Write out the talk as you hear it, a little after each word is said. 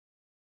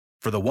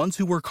For the ones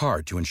who work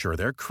hard to ensure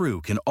their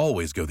crew can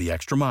always go the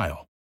extra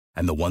mile,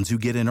 and the ones who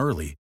get in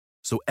early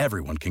so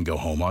everyone can go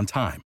home on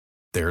time,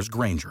 there's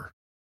Grainger,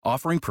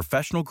 offering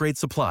professional-grade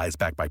supplies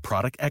backed by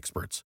product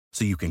experts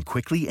so you can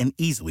quickly and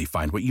easily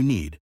find what you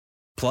need.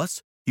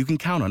 Plus, you can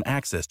count on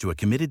access to a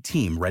committed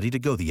team ready to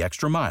go the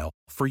extra mile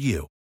for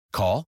you.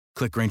 Call,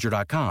 click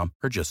Grainger.com,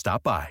 or just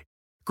stop by.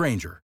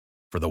 Grainger,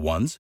 for the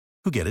ones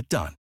who get it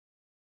done.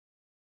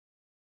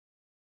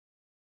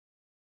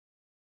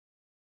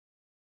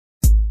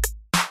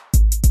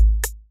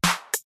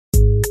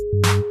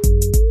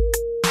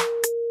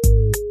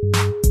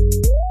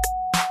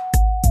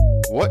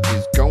 What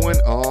is going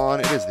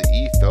on? It is the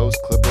Ethos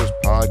Clippers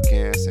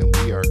podcast, and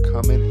we are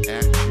coming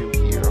at you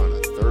here on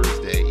a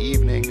Thursday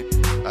evening,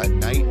 a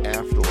night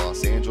after the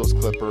Los Angeles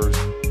Clippers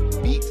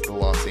beat the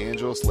Los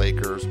Angeles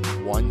Lakers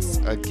once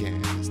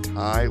again, as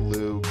Ty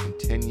Lue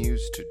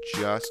continues to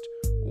just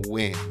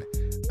win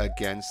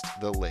against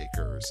the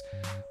Lakers.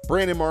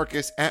 Brandon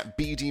Marcus at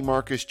BD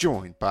Marcus,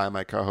 joined by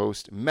my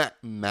co-host Matt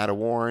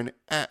Matawarren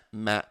at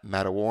Matt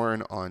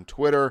Matawarren on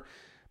Twitter.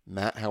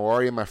 Matt, how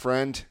are you, my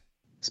friend?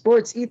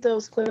 Sports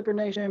Ethos, Clipper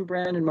Nation,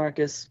 Brandon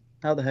Marcus.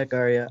 How the heck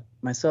are you?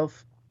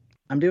 Myself,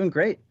 I'm doing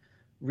great.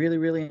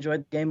 Really enjoyed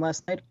the game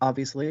last night,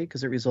 obviously,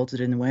 because it resulted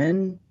in a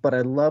win. But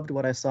I loved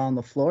what I saw on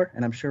the floor,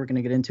 and I'm sure we're going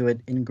to get into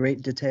it in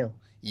great detail.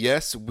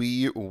 Yes,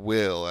 we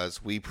will,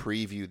 as we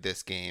previewed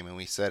this game, and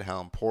we said how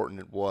important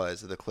it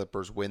was that the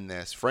Clippers win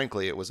this.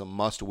 Frankly, it was a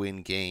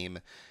must-win game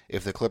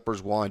if the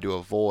Clippers wanted to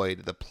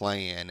avoid the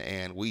play-in,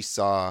 and we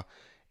saw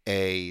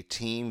a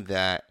team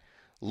that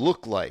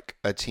looked like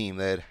a team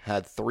that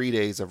had 3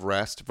 days of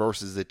rest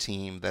versus a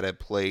team that had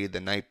played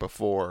the night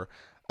before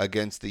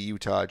against the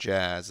Utah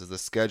Jazz, as the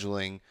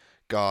scheduling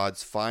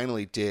gods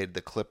finally did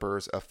the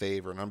Clippers a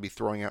favor. And I'm going to be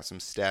throwing out some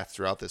stats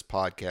throughout this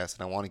podcast,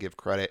 and I want to give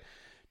credit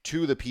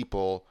to the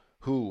people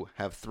who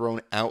have thrown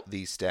out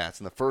these stats.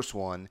 And the first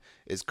one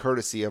is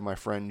courtesy of my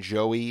friend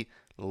Joey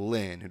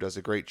Lynn, who does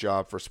a great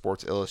job for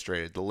Sports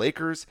Illustrated. The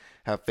Lakers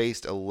have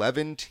faced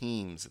 11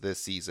 teams this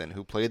season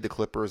who played the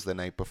Clippers the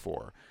night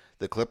before.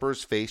 The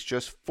Clippers faced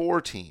just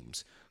 4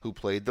 teams who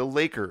played the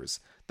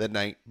Lakers the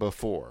night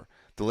before.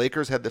 The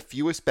Lakers had the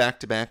fewest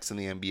back-to-backs in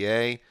the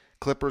NBA.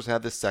 Clippers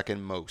had the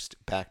second most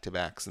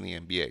back-to-backs in the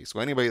NBA. So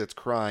anybody that's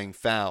crying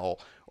foul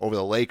over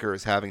the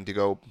Lakers having to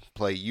go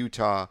play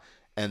Utah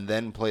and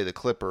then play the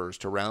Clippers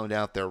to round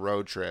out their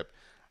road trip,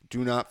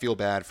 do not feel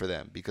bad for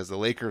them, because the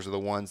Lakers are the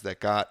ones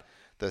that got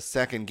the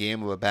second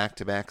game of a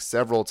back-to-back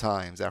several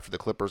times after the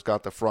Clippers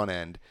got the front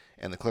end,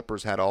 and the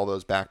Clippers had all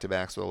those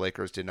back-to-backs, so the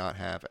Lakers did not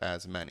have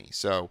as many.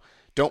 So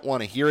don't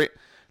want to hear it.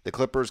 The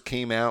Clippers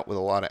came out with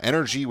a lot of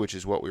energy, which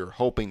is what we were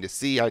hoping to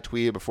see. I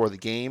tweeted before the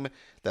game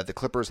that the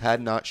Clippers had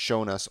not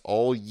shown us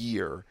all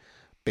year,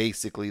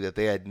 basically, that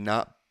they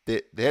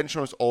hadn't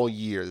shown us all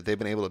year that they've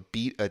been able to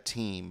beat a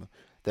team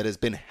that has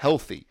been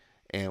healthy.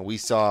 And we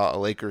saw a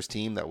Lakers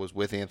team that was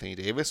with Anthony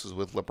Davis, was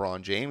with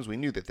LeBron James. We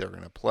knew that they were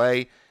going to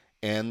play.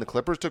 And the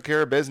Clippers took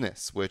care of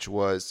business, which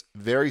was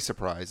very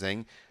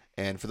surprising.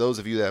 And for those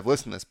of you that have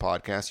listened to this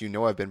podcast, you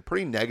know I've been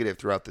pretty negative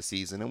throughout the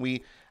season, and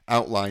we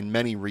outlined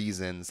many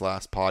reasons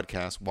last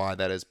podcast why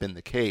that has been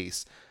the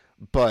case.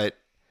 But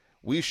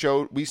we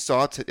saw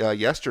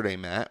yesterday,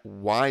 Matt,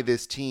 why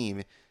this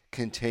team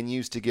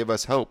continues to give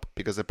us hope,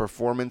 because the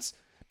performance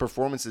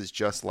is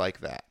just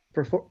like that.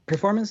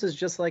 Performance is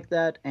just like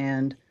that,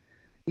 and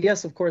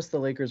yes, of course, the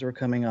Lakers were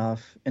coming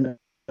off an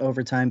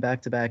overtime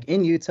back-to-back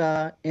in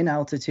Utah, in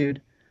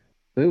altitude.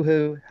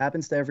 Boo-hoo,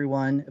 happens to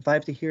everyone. If I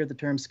have to hear the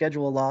term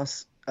schedule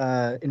loss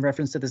in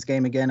reference to this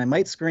game again, I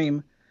might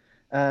scream.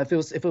 If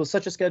it was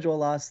such a schedule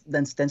loss,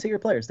 then sit your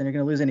players. Then you're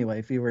going to lose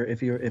anyway.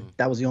 If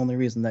that was the only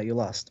reason that you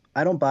lost,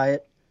 I don't buy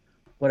it.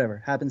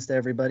 Whatever, happens to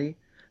everybody.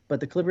 But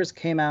the Clippers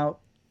came out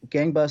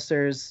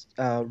gangbusters.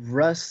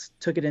 Russ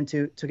took it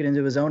into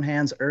his own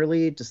hands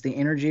early. Just the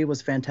energy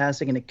was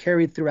fantastic, and it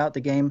carried throughout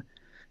the game.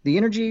 The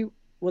energy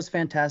was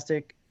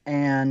fantastic.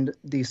 And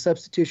the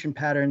substitution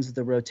patterns,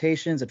 the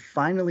rotations, it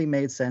finally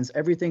made sense.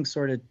 Everything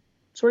sort of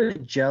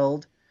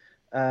gelled,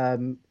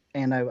 and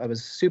I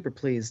was super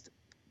pleased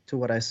to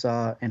what I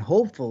saw. And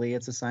hopefully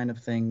it's a sign of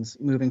things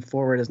moving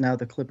forward, as now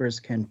the Clippers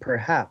can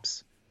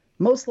perhaps,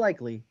 most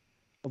likely,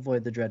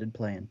 avoid the dreaded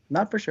play-in.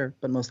 Not for sure,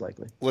 but most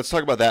likely. Let's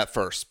talk about that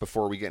first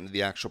before we get into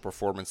the actual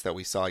performance that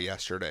we saw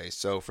yesterday.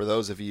 So for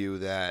those of you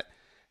that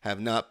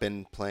have not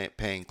been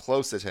paying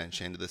close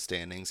attention to the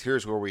standings,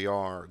 here's where we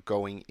are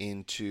going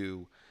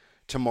into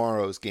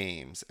tomorrow's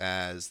games,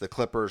 as the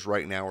Clippers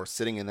right now are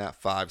sitting in that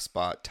 5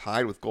 spot,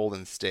 tied with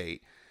Golden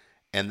State.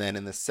 And then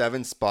in the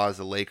 7th spot is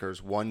the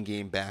Lakers, 1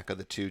 game back of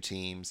the 2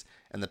 teams,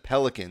 and the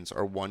Pelicans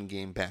are 1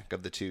 game back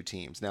of the 2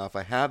 teams. Now, if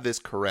I have this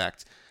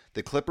correct,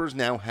 the Clippers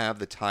now have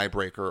the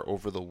tiebreaker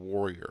over the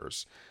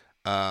Warriors,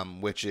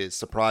 which is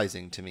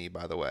surprising to me,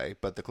 by the way.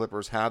 But the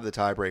Clippers have the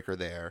tiebreaker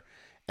there,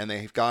 and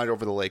they've got it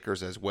over the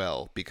Lakers as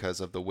well because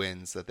of the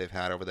wins that they've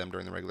had over them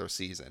during the regular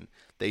season.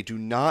 They do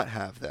not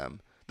have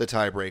the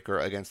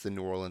tiebreaker against the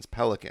New Orleans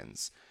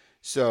Pelicans.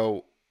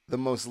 So the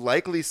most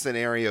likely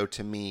scenario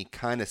to me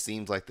kind of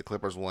seems like the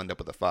Clippers will end up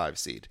with a 5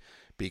 seed,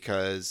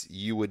 because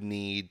you would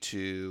need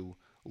to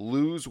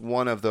lose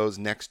one of those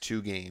next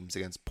two games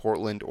against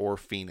Portland or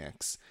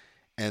Phoenix,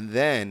 and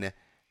then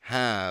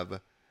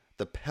have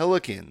the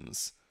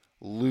Pelicans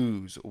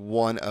lose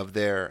one of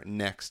their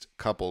next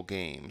couple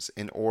games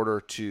in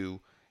order to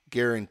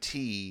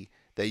guarantee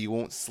that you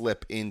won't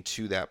slip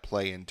into that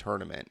play-in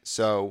tournament.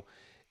 So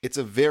it's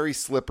a very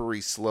slippery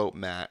slope,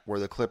 Matt, where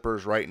the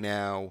Clippers right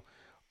now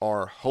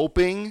are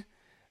hoping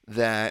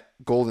that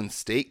Golden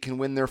State can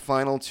win their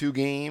final two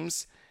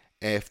games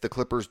if the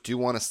Clippers do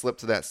want to slip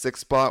to that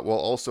sixth spot, while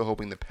also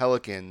hoping the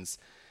Pelicans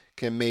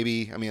can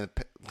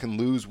can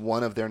lose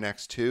one of their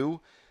next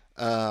two.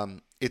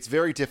 It's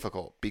very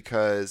difficult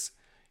because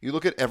you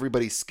look at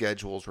everybody's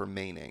schedules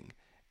remaining.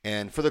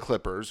 And for the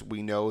Clippers,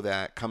 we know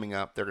that coming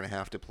up, they're going to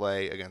have to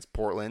play against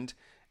Portland,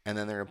 and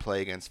then they're going to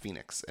play against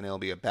Phoenix. And it'll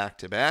be a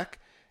back-to-back.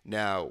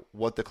 Now,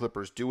 what the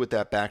Clippers do with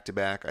that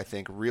back-to-back, I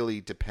think,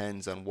 really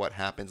depends on what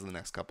happens in the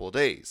next couple of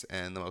days.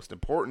 And the most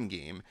important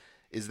game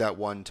is that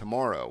one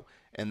tomorrow,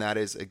 and that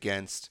is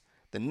against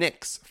the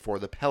Knicks for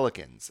the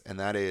Pelicans. And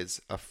that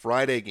is a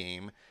Friday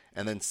game,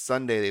 and then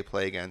Sunday they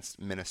play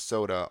against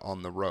Minnesota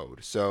on the road.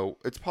 So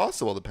it's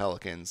possible the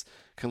Pelicans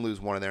can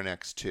lose one of their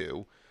next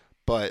two.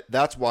 But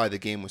that's why the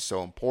game was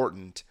so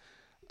important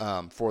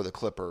for the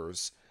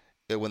Clippers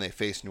when they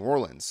face New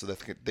Orleans, so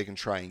that they can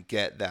try and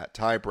get that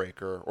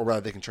tiebreaker, or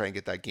rather they can try and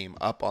get that game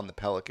up on the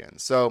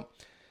Pelicans. So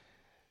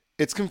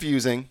it's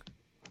confusing,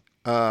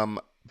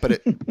 but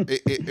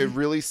it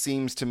really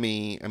seems to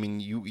me, I mean,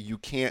 you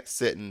can't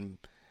sit and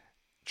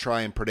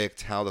try and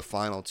predict how the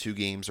final two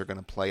games are going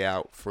to play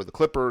out for the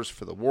Clippers,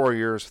 for the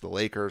Warriors, for the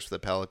Lakers, for the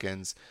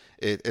Pelicans.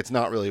 It's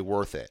not really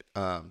worth it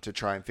to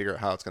try and figure out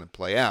how it's going to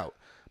play out.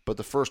 But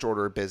the first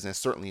order of business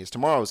certainly is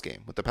tomorrow's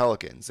game with the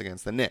Pelicans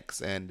against the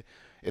Knicks. And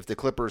if the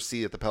Clippers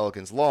see that the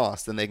Pelicans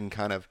lost, then they can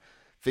kind of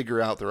figure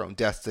out their own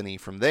destiny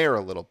from there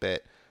a little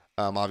bit.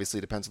 Obviously,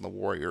 it depends on the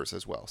Warriors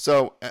as well.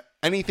 So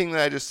anything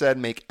that I just said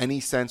make any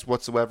sense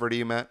whatsoever to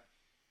you, Matt?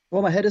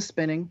 Well, my head is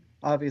spinning.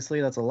 Obviously,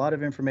 that's a lot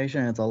of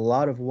information, and it's a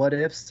lot of what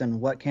ifs and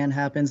what can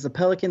happen. The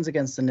Pelicans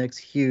against the Knicks,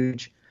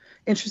 huge.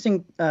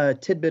 Interesting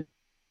tidbit,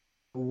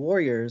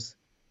 Warriors.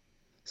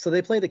 So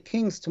they play the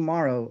Kings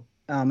tomorrow.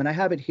 And I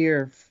have it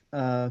here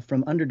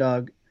from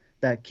Underdog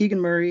that Keegan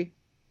Murray,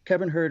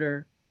 Kevin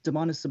Huerter,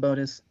 Domantas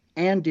Sabonis,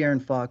 and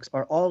De'Aaron Fox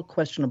are all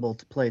questionable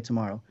to play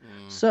tomorrow.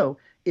 So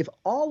if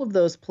all of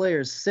those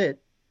players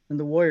sit, then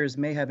the Warriors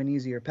may have an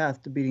easier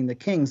path to beating the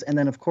Kings. And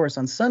then, of course,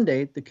 on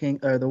Sunday,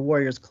 the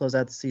Warriors close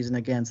out the season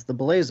against the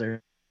Blazers,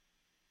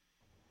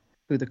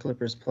 who the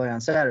Clippers play on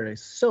Saturday.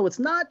 So it's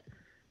not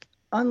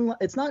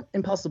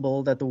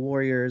impossible that the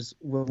Warriors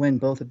will win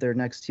both of their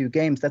next two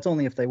games. That's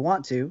only if they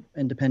want to,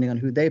 and depending on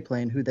who they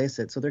play and who they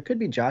sit. So there could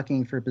be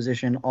jockeying for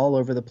position all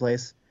over the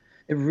place.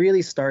 It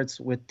really starts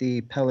with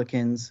the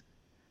Pelicans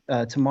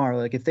tomorrow.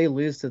 Like if they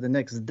lose to the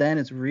Knicks, then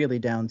it's really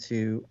down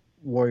to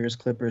Warriors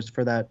Clippers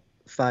for that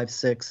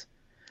 5-6,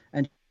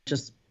 and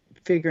just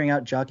figuring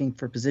out jockeying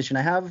for position.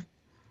 I have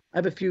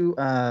a few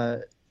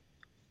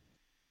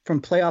from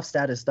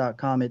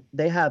playoffstatus.com,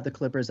 they have the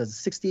Clippers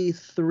as a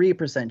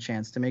 63%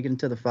 chance to make it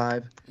into the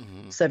 5,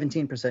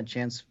 17%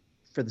 chance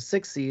for the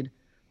 6 seed,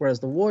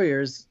 whereas the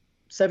Warriors,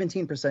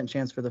 17%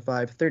 chance for the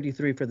 5,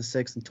 33 for the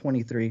 6, and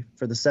 23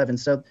 for the 7.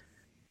 So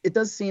it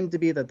does seem to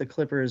be that the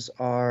Clippers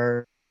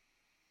are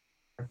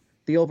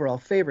the overall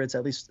favorites,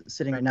 at least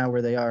sitting right now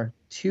where they are,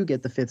 to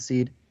get the 5th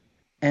seed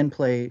and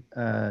play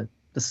the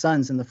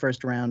Suns in the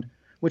first round,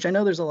 which I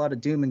know there's a lot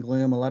of doom and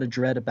gloom, a lot of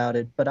dread about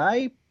it, but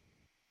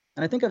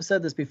and I think I've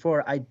said this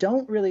before, I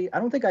don't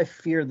think I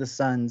fear the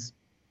Suns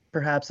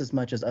perhaps as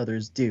much as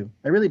others do.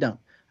 I really don't.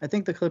 I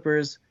think the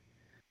Clippers,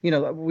 we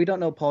don't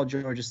know Paul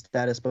George's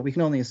status, but we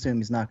can only assume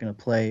he's not going to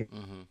play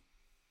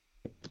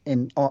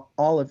in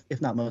all of,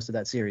 if not most of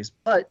that series.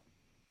 But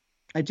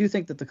I do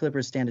think that the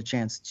Clippers stand a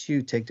chance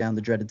to take down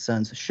the dreaded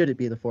Suns, should it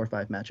be the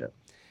 4-5 matchup.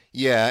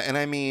 Yeah, and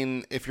I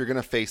mean, if you're going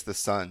to face the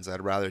Suns,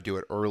 I'd rather do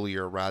it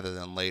earlier rather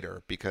than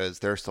later, because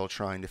they're still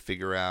trying to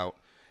figure out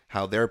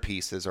how their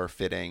pieces are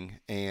fitting,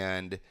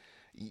 and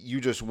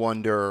you just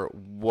wonder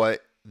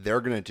what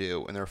they're going to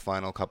do in their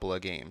final couple of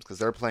games, because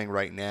they're playing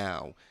right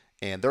now,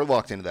 and they're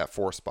locked into that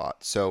 4 spot.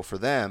 So for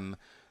them,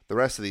 the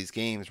rest of these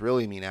games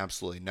really mean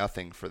absolutely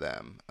nothing for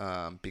them,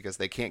 because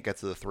they can't get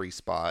to the 3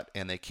 spot,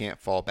 and they can't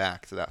fall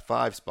back to that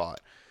 5 spot.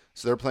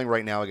 So they're playing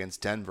right now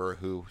against Denver,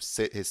 who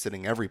is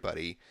sitting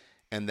everybody,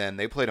 and then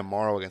they play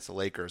tomorrow against the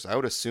Lakers. I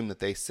would assume that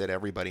they sit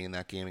everybody in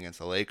that game against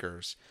the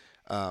Lakers,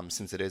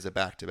 since it is a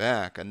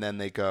back-to-back, and then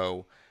they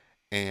go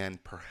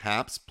and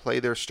perhaps play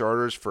their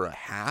starters for a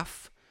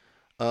half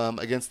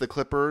against the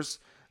Clippers.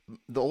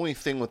 The only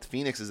thing with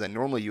Phoenix is that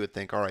normally you would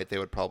think, all right, they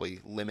would probably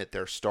limit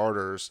their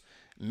starters'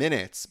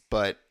 minutes,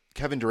 but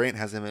Kevin Durant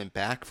hasn't been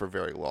back for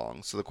very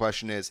long. So the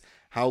question is,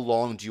 how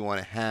long do you want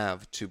to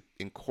have to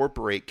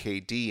incorporate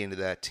KD into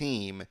that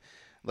team?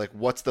 Like,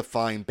 what's the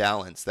fine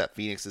balance that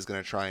Phoenix is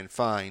going to try and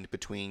find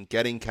between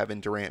getting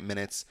Kevin Durant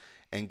minutes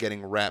and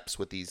getting reps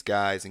with these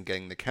guys and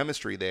getting the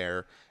chemistry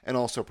there, and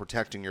also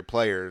protecting your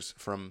players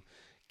from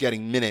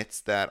getting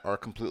minutes that are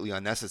completely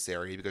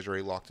unnecessary because you're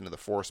already locked into the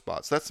 4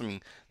 spot. So that's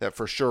something that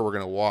for sure we're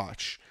going to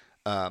watch.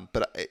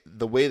 But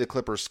the way the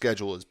Clippers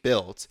schedule is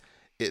built,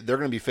 they're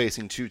going to be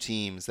facing 2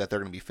 teams that they're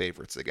going to be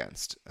favorites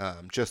against.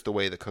 Just the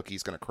way the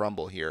cookie's going to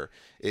crumble here,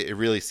 it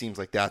really seems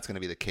like that's going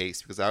to be the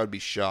case, because I would be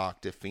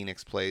shocked if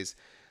Phoenix plays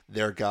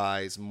their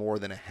guys more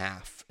than a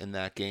half in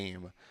that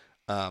game,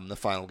 the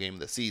final game of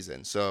the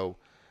season. So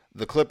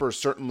the Clippers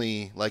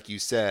certainly, like you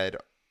said,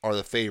 are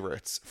the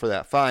favorites for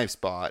that 5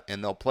 spot,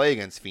 and they'll play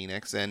against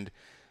Phoenix, and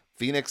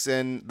Phoenix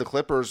and the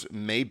Clippers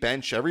may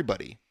bench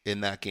everybody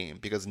in that game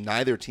because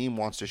neither team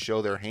wants to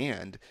show their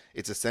hand.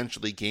 It's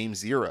essentially game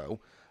 0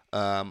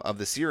 of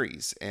the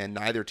series, and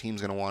neither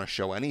team's going to want to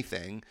show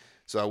anything.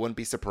 So I wouldn't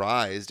be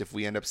surprised if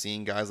we end up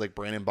seeing guys like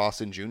Brandon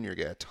Boston Jr.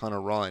 get a ton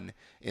of run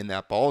in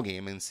that ball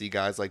game, and see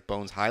guys like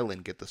Bones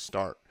Hyland get the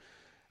start.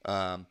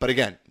 But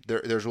again,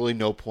 there's really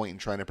no point in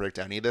trying to predict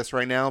any of this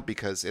right now,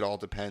 because it all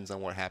depends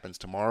on what happens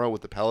tomorrow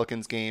with the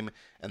Pelicans game,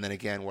 and then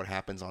again what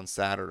happens on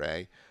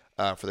Saturday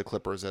for the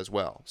Clippers as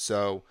well.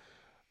 So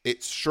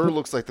it sure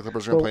looks like the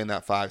Clippers are going to play in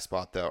that 5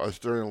 spot, though, or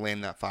they're going to land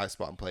in that 5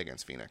 spot and play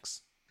against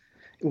Phoenix.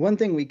 One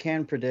thing we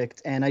can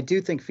predict, and I do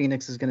think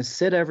Phoenix is going to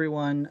sit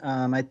everyone.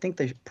 I think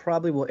they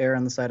probably will err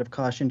on the side of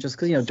caution, just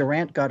because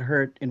Durant got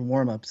hurt in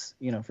warmups,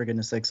 for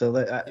goodness sake. So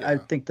I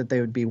think that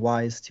they would be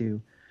wise to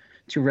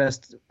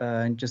rest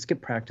and just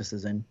get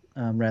practices in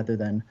rather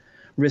than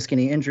risk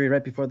any injury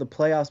right before the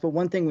playoffs. But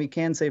one thing we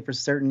can say for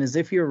certain is,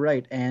 if you're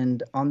right,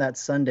 and on that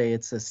Sunday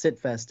it's a sit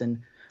fest and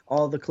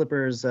all the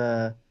Clippers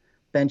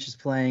bench is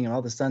playing and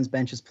all the Suns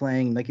bench is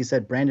playing, like you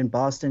said, Brandon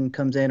Boston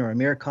comes in, or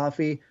Amir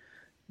Coffey,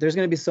 there's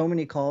going to be so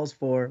many calls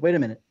for, wait a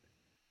minute,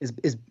 is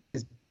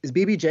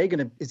BBJ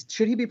going to,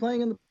 should he be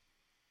playing in the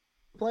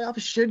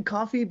playoffs? Should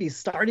Coffey be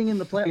starting in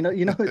the play?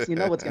 What's going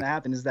to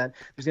happen is that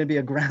there's going to be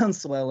a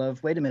groundswell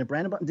of, wait a minute,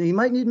 Brandon, he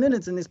might need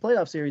minutes in this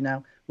playoff series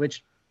now,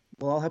 which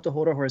we'll all have to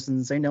hold our horses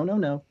and say,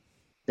 no,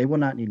 they will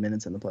not need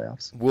minutes in the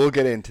playoffs. We'll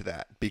get into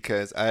that,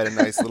 because I had a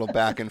nice little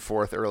back and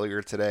forth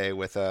earlier today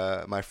with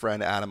my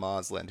friend Adam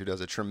Osland, who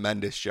does a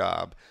tremendous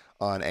job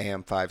on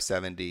AM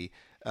 570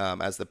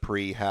 as the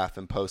pre, half,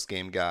 and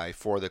post-game guy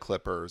for the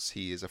Clippers.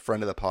 He is a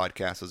friend of the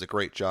podcast, does a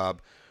great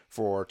job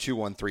for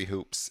 213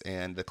 Hoops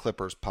and the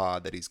Clippers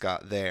pod that he's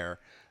got there,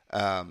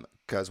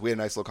 because we had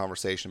a nice little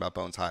conversation about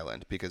Bones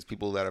Hyland, because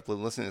people that have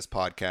listened to this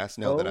podcast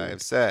know that I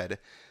have said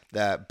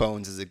that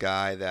Bones is a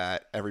guy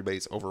that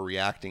everybody's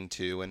overreacting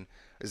to and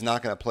is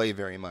not going to play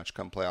very much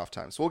come playoff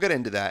time. So we'll get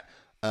into that,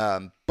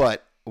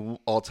 but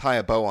I'll tie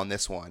a bow on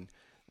this one.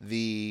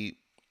 The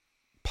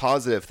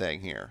positive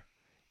thing here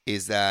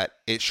is that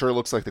it sure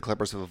looks like the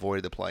Clippers have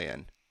avoided the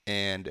play-in,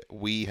 and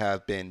we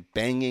have been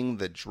banging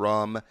the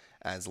drum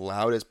as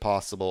loud as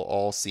possible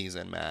all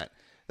season, Matt,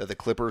 that the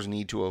Clippers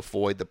need to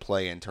avoid the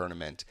play-in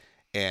tournament,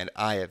 and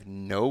I have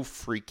no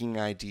freaking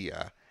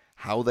idea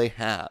how they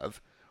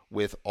have,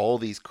 with all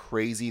these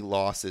crazy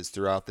losses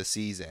throughout the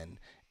season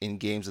in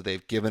games that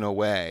they've given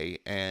away,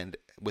 and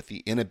with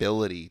the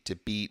inability to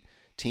beat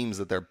teams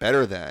that they're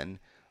better than.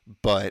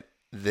 But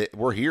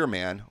we're here,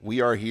 man.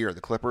 We are here.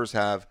 The Clippers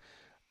have,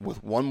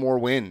 with one more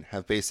win,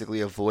 have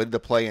basically avoided the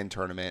play-in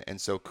tournament. And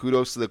so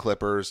kudos to the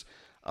Clippers.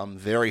 I'm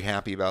very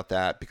happy about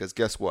that, because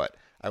guess what?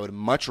 I would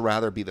much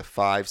rather be the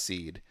 5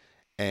 seed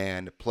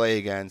and play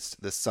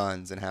against the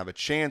Suns and have a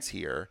chance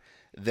here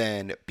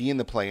than be in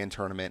the play-in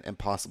tournament and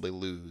possibly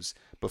lose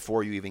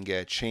before you even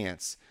get a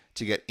chance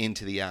to get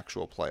into the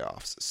actual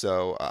playoffs.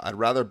 So I'd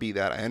rather be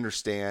that. I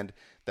understand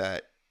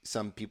that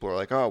some people are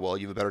like, oh, well,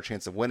 you have a better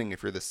chance of winning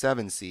if you're the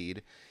 7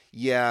 seed.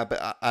 Yeah,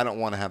 but I don't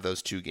want to have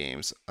those 2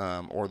 games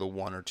or the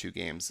 1 or 2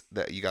 games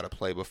that you got to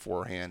play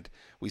beforehand.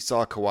 We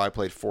saw Kawhi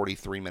played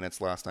 43 minutes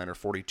last night, or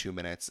 42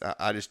 minutes.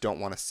 I just don't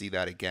want to see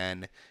that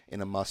again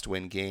in a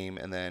must-win game,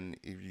 and then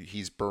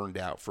he's burned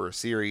out for a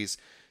series.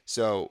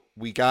 So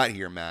we got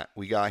here, Matt.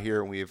 We got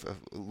here, and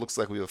looks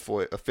like we've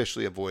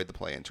officially avoided the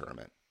play-in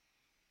tournament.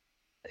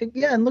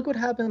 Yeah, and look what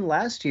happened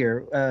last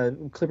year.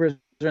 Clippers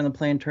are in the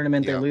play-in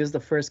tournament. They lose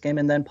the first game,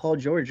 and then Paul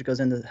George goes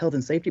into health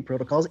and safety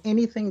protocols.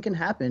 Anything can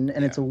happen,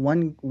 and it's a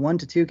 1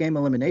 to 2 game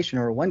elimination,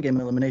 or a 1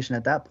 game elimination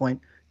at that point.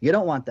 You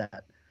don't want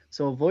that.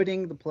 So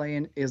avoiding the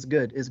play-in is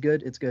good. It's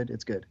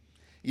good.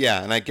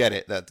 Yeah, and I get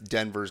it that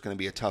Denver is going to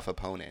be a tough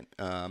opponent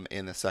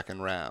in the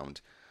second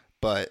round.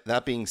 But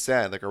that being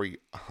said, are we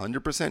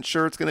 100%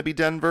 sure it's going to be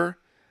Denver?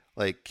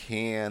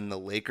 Can the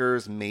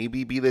Lakers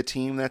maybe be the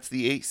team that's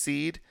the 8th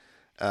seed?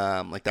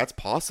 That's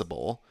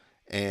possible.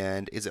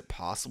 And is it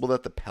possible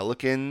that the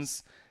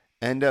Pelicans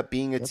end up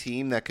being a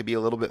team that could be a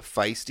little bit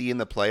feisty in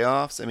the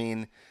playoffs? I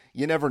mean,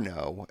 you never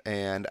know.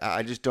 And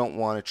I just don't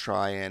want to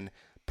try and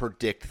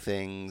predict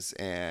things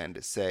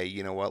and say,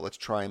 you know what, let's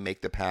try and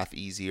make the path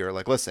easier.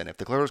 Listen, if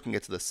the Clippers can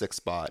get to the 6th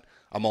spot,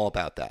 I'm all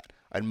about that.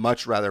 I'd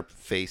much rather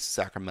face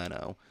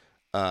Sacramento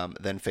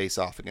than face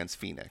off against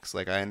Phoenix.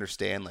 I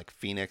understand,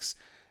 Phoenix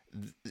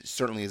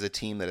certainly is a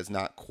team that has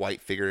not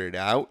quite figured it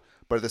out.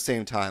 But at the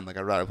same time, I'd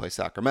rather play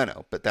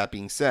Sacramento. But that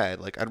being said,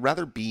 I'd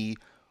rather be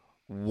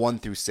 1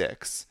 through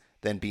 6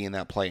 than be in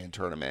that play-in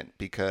tournament,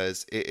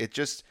 because it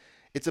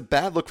it's a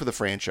bad look for the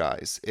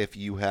franchise if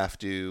you have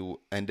to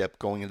end up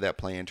going into that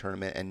play-in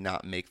tournament and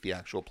not make the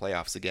actual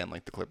playoffs again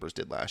like the Clippers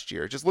did last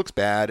year. It just looks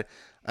bad.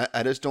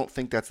 I just don't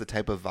think that's the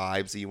type of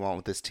vibes that you want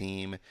with this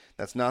team.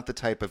 That's not the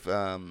type of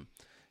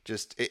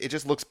it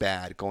just looks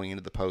bad going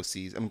into the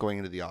postseason. I'm going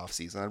into the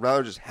offseason. I'd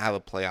rather just have a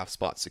playoff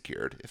spot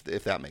secured,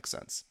 if that makes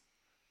sense.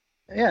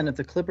 Yeah, and if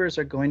the Clippers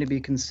are going to be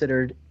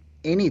considered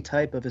any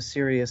type of a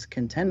serious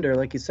contender,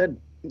 like you said,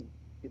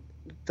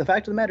 the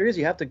fact of the matter is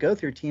you have to go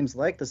through teams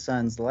like the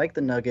Suns, like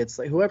the Nuggets,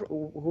 like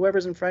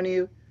whoever's in front of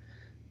you.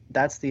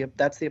 That's the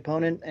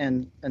opponent,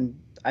 and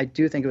I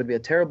do think it would be a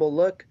terrible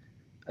look,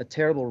 a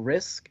terrible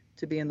risk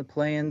to be in the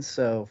play-in.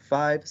 So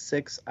 5,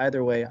 6,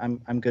 either way,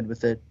 I'm good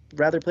with it.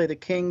 Rather play the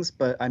Kings,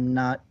 but I'm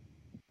not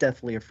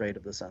deathly afraid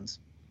of the Suns.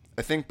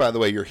 I think, by the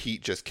way, your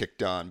heat just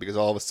kicked on because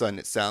all of a sudden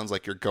it sounds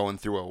like you're going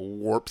through a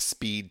warp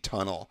speed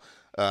tunnel.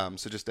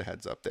 So just a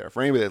heads up there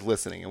for anybody that's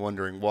listening and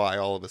wondering why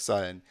all of a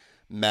sudden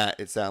Matt,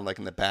 it sounded like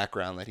in the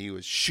background that he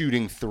was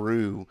shooting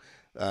through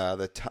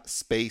the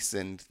space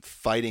and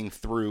fighting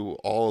through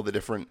all the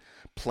different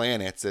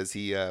planets as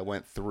he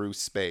went through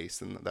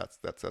space, and that's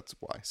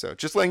why. So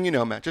just letting you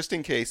know, Matt, just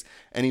in case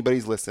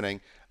anybody's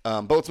listening.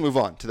 But let's move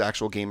on to the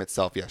actual game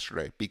itself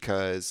yesterday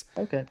because...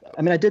 Okay.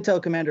 I mean, I did tell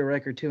Commander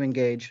Riker to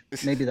engage.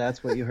 Maybe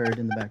that's what you heard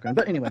in the background.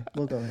 But anyway,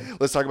 we'll go ahead.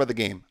 Let's talk about the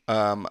game.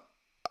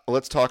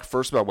 Let's talk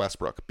first about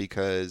Westbrook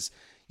because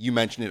you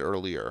mentioned it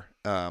earlier,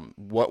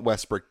 what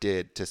Westbrook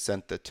did to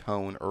set the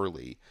tone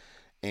early.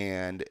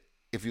 And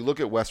if you look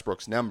at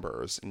Westbrook's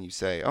numbers and you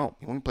say, oh,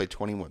 he only played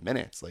 21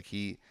 minutes, like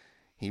he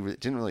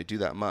didn't really do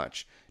that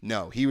much.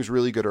 No, he was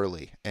really good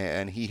early,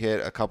 and he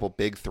hit a couple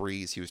big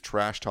threes. He was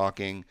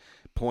trash-talking,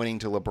 pointing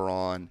to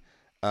LeBron.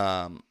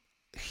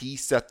 He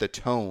set the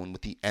tone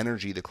with the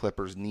energy the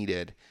Clippers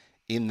needed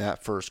in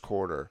that first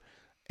quarter.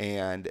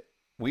 And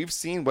we've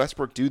seen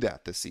Westbrook do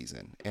that this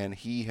season, and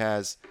he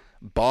has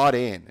bought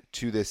in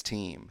to this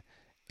team.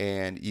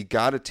 And you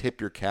got to tip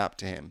your cap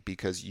to him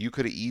because you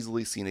could have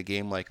easily seen a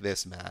game like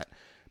this, Matt,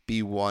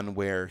 be one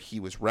where he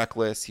was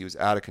reckless, he was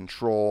out of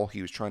control,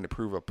 he was trying to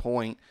prove a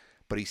point,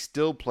 but he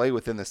still played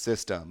within the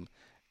system,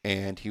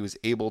 and he was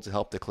able to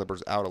help the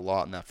Clippers out a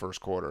lot in that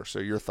first quarter. So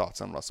your thoughts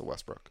on Russell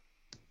Westbrook?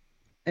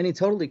 And he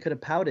totally could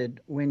have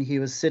pouted when he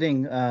was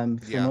sitting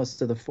for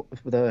most of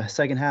the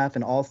second half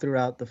and all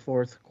throughout the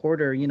fourth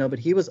quarter, but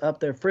he was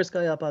up there, first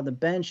guy up on the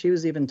bench. He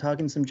was even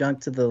talking some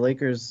junk to the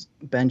Lakers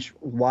bench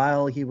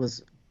while he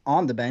was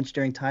on the bench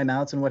during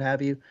timeouts and what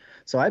have you.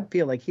 So I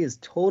feel like he is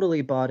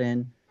totally bought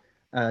in.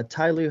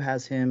 Ty Lue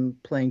has him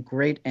playing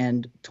great,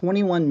 and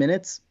 21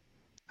 minutes.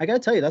 I got to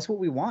tell you, that's what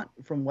we want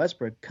from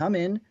Westbrook. Come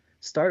in,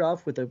 start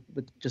off with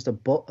just a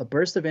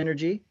burst of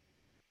energy,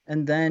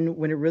 and then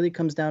when it really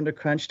comes down to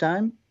crunch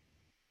time,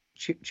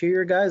 cheer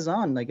your guys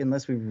on. Like,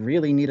 unless we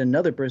really need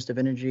another burst of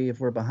energy if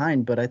we're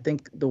behind. But I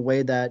think the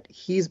way that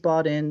he's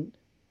bought in,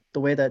 the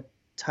way that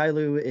Ty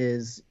Lue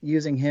is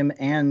using him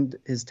and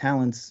his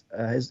talents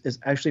has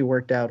actually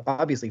worked out,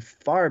 obviously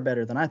far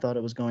better than I thought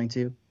it was going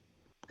to.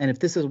 And if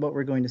this is what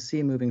we're going to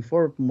see moving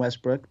forward from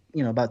Westbrook,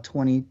 about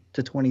 20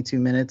 to 22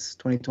 minutes,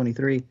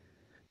 23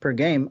 per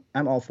game,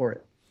 I'm all for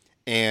it.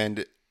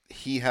 And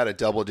he had a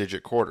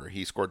double-digit quarter.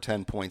 He scored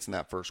 10 points in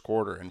that first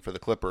quarter. And for the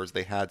Clippers,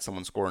 they had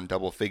someone scoring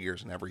double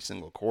figures in every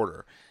single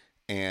quarter.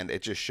 And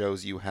it just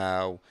shows you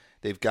how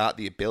they've got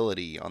the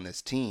ability on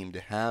this team to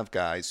have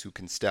guys who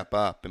can step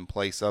up in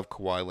place of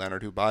Kawhi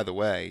Leonard, who, by the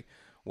way,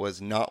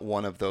 was not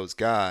one of those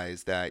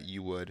guys that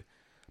you would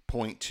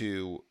point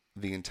to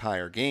the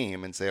entire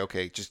game and say,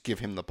 okay, just give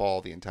him the ball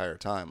the entire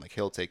time. Like,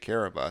 he'll take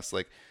care of us.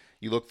 Like,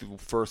 you look through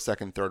first,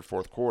 second, third,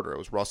 fourth quarter. It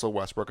was Russell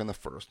Westbrook in the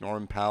first.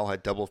 Norman Powell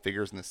had double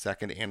figures in the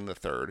second and in the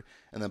third.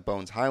 And then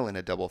Bones Highland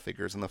had double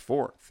figures in the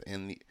fourth.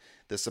 And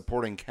the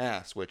supporting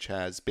cast, which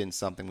has been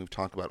something we've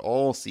talked about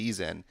all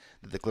season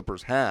that the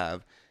Clippers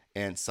have,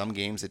 and some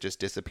games it just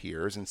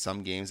disappears, and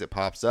some games it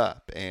pops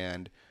up.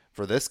 And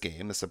for this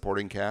game, the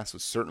supporting cast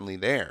was certainly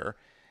there.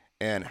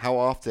 And how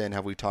often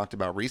have we talked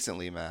about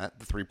recently, Matt,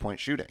 the three-point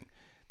shooting?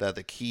 That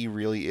the key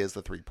really is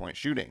the three-point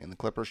shooting. And the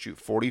Clippers shoot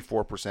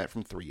 44%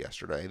 from three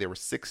yesterday. They were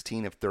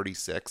 16 of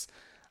 36.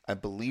 I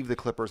believe the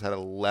Clippers had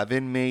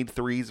 11 made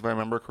threes, if I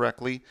remember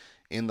correctly,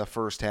 in the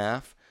first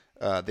half.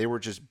 They were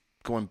just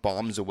going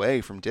bombs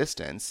away from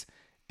distance.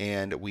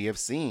 And we have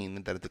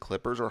seen that if the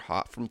Clippers are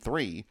hot from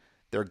three,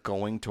 they're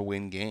going to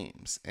win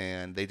games.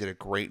 And they did a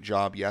great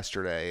job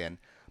yesterday. And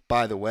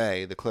by the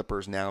way, the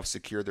Clippers now have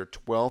secured their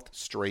 12th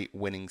straight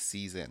winning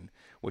season,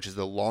 which is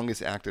the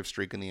longest active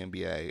streak in the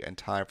NBA and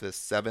tied for the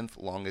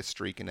 7th longest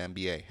streak in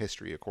NBA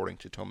history, according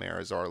to Tomer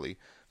Azarly,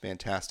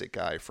 fantastic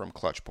guy from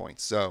Clutch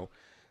Points. So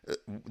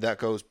that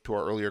goes to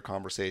our earlier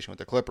conversation with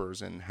the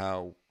Clippers and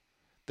how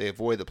they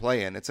avoid the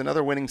play-in. It's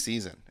another winning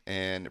season,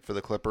 and for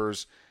the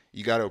Clippers,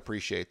 you got to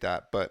appreciate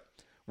that. But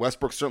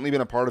Westbrook's certainly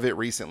been a part of it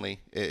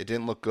recently. It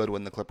didn't look good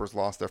when the Clippers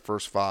lost their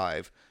first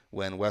 5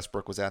 when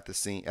Westbrook was at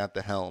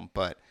the helm,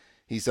 but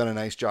he's done a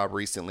nice job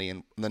recently.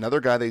 And another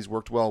guy that he's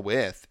worked well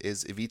with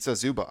is Ivica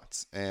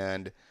Zubac.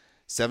 And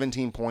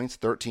 17 points,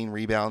 13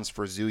 rebounds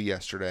for Zoo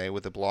yesterday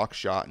with a block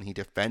shot, and he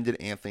defended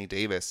Anthony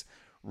Davis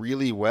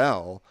really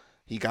well.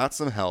 He got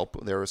some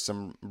help. There was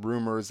some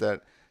rumors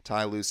that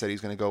Ty Lue said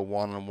he's going to go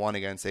one-on-one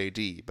against AD,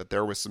 but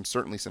there was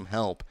certainly some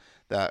help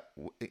that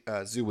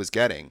Zoo was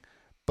getting.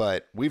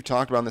 But we've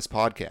talked about on this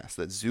podcast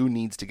that Zoo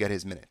needs to get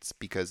his minutes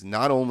because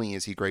not only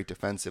is he great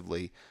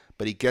defensively,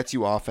 but he gets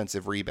you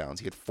offensive rebounds.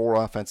 He had 4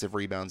 offensive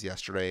rebounds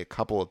yesterday, a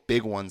couple of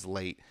big ones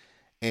late.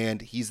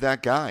 And he's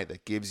that guy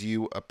that gives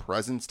you a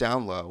presence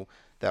down low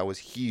that was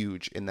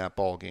huge in that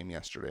ball game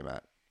yesterday,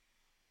 Matt.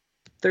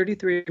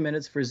 33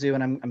 minutes for Zoo,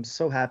 and I'm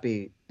so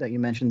happy that you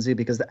mentioned Zoo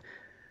because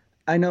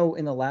I know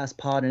in the last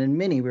pod and in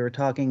mini we were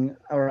talking,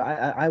 or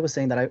I was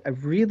saying that I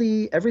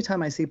really, every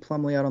time I see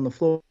Plumlee out on the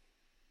floor,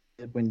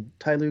 when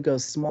Ty Lue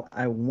goes small,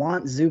 I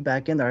want Zoo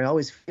back in there. I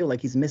always feel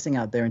like he's missing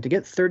out there. And to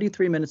get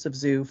 33 minutes of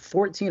Zoo,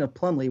 14 of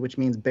Plumlee, which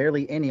means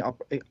barely any,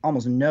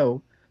 almost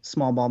no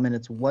small ball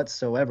minutes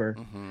whatsoever,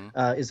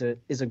 is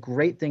a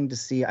great thing to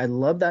see. I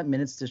love that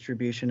minutes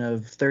distribution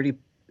of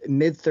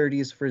mid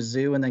 30s for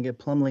Zoo, and then get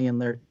Plumlee in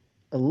there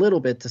a little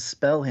bit to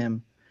spell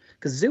him,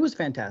 because Zoo is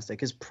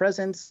fantastic. His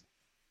presence.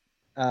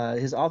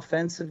 His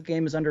offensive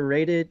game is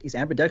underrated. He's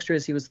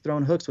ambidextrous. He was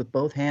throwing hooks with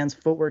both hands.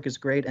 Footwork is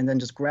great. And then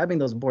just grabbing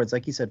those boards.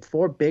 Like you said,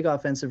 4 big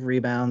offensive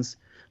rebounds,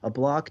 a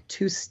block,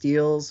 2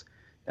 steals.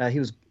 He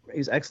was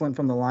excellent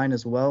from the line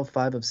as well,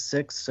 5 of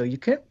 6. So you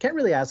can't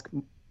really ask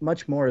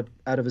much more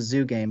out of a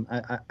Zoo game.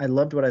 I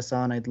loved what I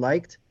saw, and I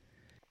liked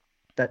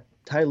that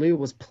Ty Lue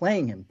was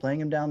playing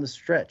him down the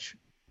stretch.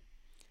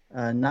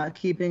 Not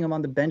keeping him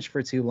on the bench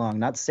for too long,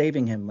 not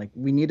saving him. Like,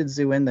 we needed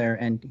Zoo in there,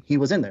 and he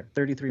was in there.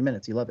 33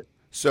 minutes. You love it.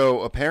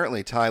 So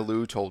apparently Ty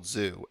Lue told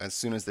Zoo as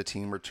soon as the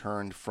team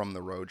returned from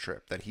the road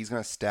trip that he's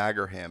going to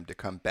stagger him to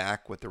come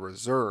back with the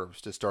reserves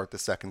to start the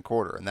second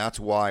quarter. And that's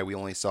why we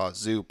only saw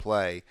Zoo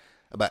play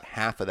about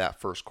half of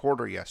that first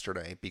quarter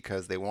yesterday,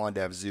 because they wanted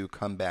to have Zoo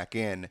come back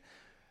in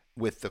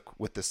with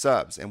the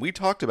subs. And we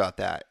talked about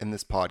that in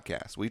this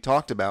podcast. We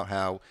talked about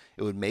how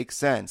it would make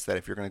sense that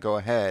if you're going to go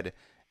ahead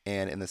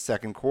and in the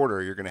second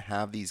quarter you're going to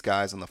have these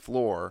guys on the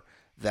floor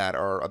that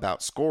are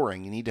about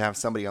scoring, you need to have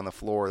somebody on the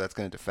floor that's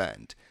going to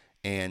defend.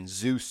 And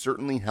Zoo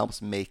certainly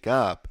helps make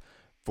up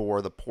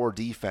for the poor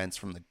defense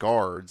from the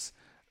guards,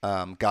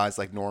 guys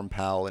like Norm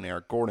Powell and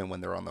Eric Gordon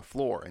when they're on the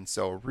floor. And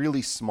so a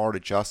really smart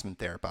adjustment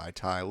there by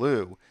Ty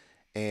Lue.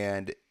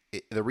 And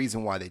the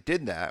reason why they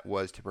did that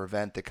was to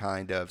prevent the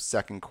kind of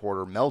second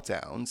quarter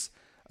meltdowns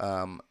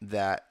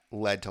that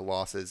led to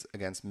losses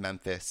against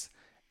Memphis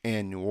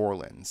and New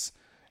Orleans.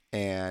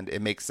 And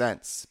it makes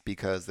sense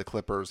because the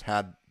Clippers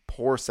had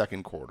poor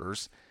second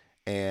quarters.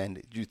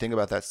 And you think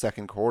about that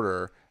second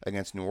quarter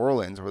against New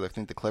Orleans, where I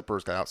think the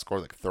Clippers got outscored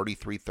like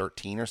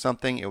 33-13 or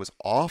something. It was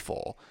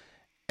awful.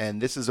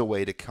 And this is a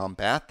way to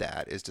combat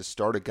that, is to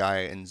start a guy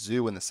in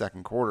Zoo in the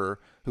second quarter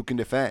who can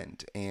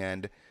defend.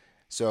 And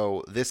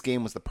so this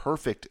game was the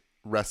perfect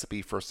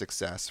recipe for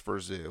success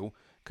for Zoo,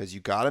 because you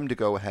got him to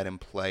go ahead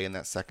and play in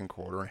that second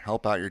quarter and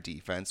help out your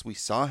defense. We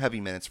saw heavy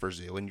minutes for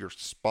Zoo, and you're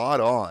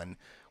spot on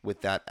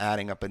with that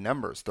adding up in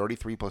numbers.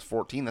 33 plus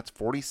 14, that's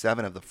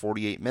 47 of the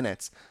 48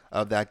 minutes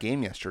of that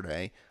game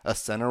yesterday. A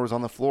center was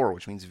on the floor,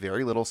 which means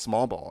very little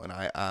small ball. And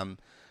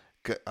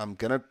I'm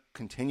going to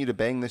continue to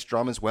bang this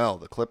drum as well.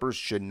 The Clippers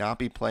should not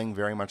be playing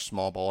very much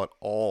small ball at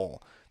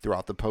all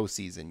throughout the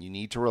postseason. You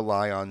need to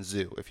rely on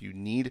Zoo. If you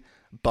need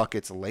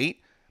buckets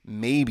late,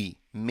 maybe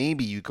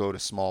you go to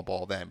small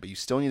ball then, but you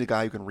still need a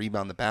guy who can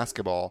rebound the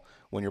basketball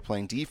when you're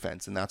playing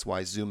defense, and that's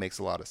why Zoo makes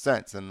a lot of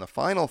sense. And the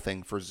final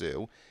thing for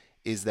Zoo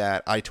is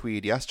that I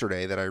tweeted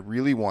yesterday that I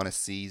really want to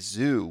see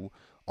Zoo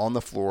on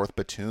the floor with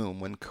Batum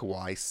when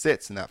Kawhi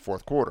sits in that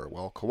fourth quarter.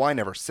 Well, Kawhi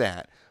never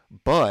sat,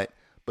 but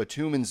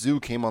Batum and Zoo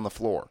came on the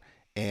floor,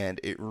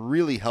 and it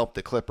really helped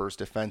the Clippers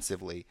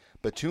defensively.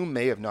 Batum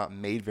may have not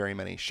made very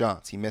many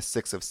shots. He missed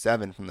 6 of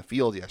 7 from the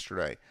field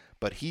yesterday,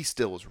 but he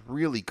still was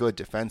really good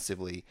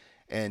defensively,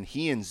 and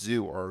he and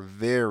Zoo are a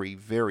very,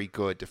 very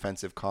good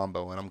defensive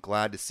combo, and I'm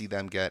glad to see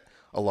them get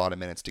a lot of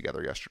minutes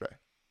together yesterday.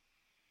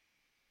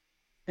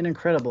 An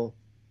incredible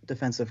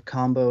defensive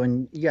combo.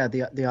 And yeah,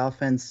 the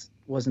offense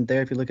wasn't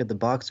there. If you look at the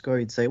box score,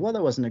 you'd say, well,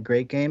 that wasn't a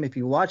great game. If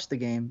you watch the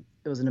game,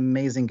 it was an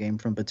amazing game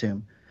from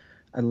Batum.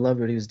 I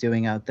loved what he was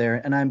doing out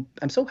there. And I'm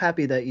so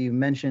happy that you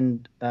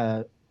mentioned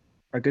our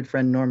good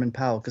friend Norman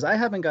Powell, because I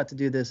haven't got to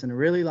do this in a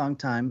really long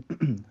time.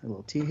 A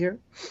little tea here.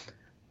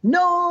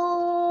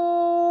 Norm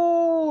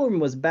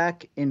was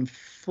back in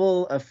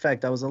full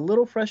effect. I was a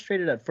little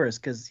frustrated at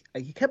first because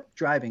he kept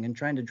driving and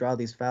trying to draw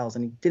these fouls,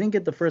 and he didn't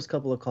get the first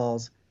couple of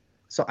calls.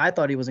 So I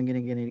thought he wasn't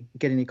going to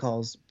get any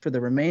calls for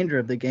the remainder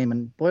of the game.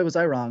 And boy, was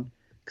I wrong,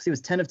 because he was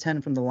 10 of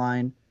 10 from the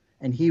line,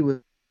 and he was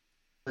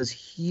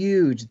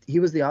huge. He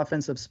was the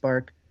offensive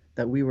spark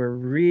that we were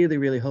really,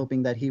 really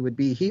hoping that he would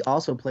be. He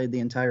also played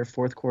the entire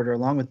fourth quarter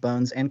along with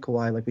Bones and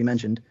Kawhi, like we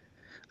mentioned.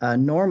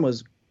 Norm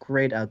was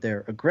great out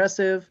there,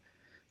 aggressive.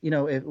 You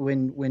know,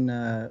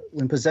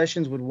 when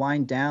possessions would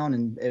wind down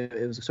and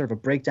it was sort of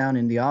a breakdown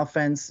in the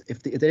offense,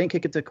 if they didn't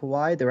kick it to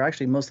Kawhi, they were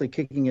actually mostly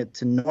kicking it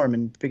to Norm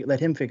and let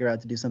him figure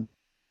out to do something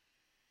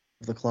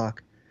of the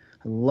clock.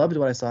 I loved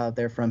what I saw out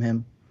there from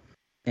him,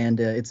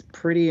 and it's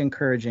pretty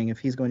encouraging if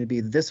he's going to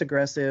be this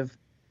aggressive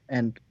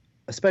and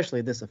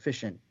especially this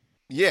efficient.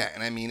 Yeah,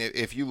 and I mean,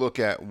 if you look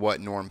at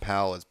what Norm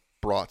Powell has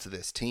brought to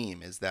this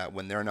team, is that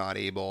when they're not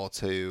able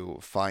to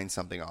find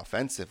something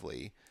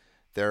offensively,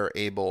 they're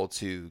able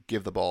to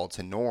give the ball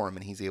to Norm,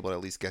 and he's able to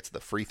at least get to the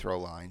free throw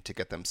line to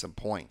get them some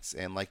points.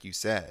 And like you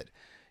said,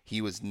 he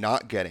was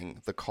not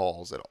getting the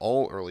calls at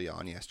all early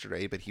on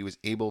yesterday, but he was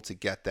able to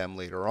get them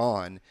later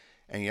on.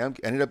 And he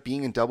ended up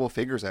being in double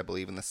figures, I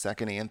believe, in the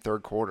second and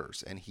third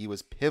quarters. And he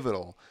was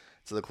pivotal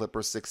to the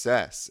Clippers'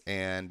 success.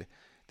 And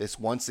this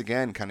once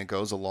again kind of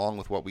goes along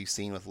with what we've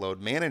seen with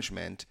load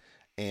management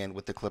and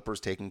with the Clippers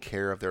taking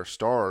care of their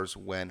stars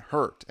when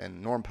hurt.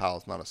 And Norm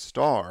Powell's not a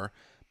star,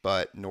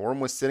 but Norm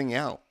was sitting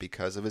out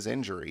because of his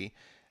injury.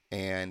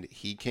 And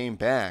he came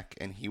back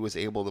and he was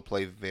able to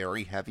play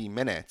very heavy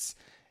minutes.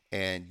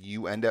 And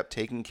you end up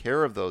taking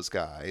care of those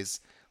guys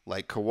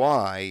like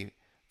Kawhi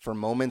for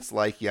moments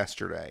like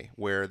yesterday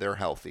where they're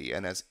healthy.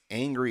 And as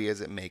angry as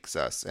it makes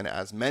us, and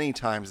as many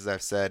times as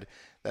I've said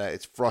that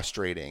it's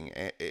frustrating,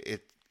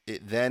 it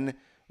then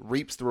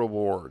reaps the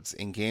rewards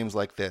in games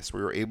like this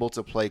where you're able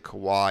to play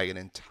Kawhi an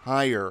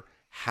entire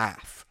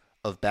half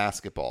of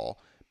basketball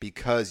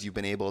because you've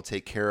been able to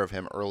take care of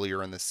him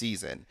earlier in the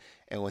season.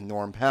 And with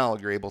Norm Powell,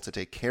 you're able to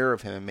take care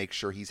of him and make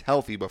sure he's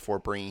healthy before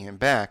bringing him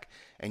back.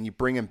 And you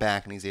bring him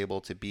back and he's able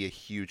to be a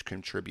huge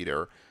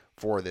contributor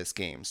for this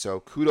game. So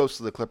kudos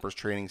to the Clippers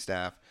training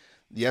staff.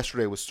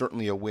 Yesterday was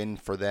certainly a win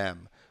for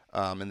them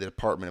in the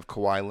department of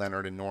Kawhi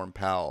Leonard and Norm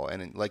Powell.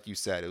 And like you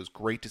said, it was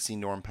great to see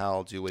Norm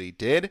Powell do what he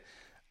did.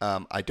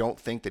 I don't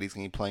think that he's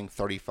going to be playing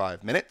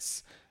 35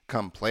 minutes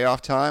come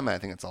playoff time. I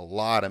think it's a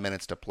lot of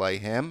minutes to play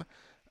him.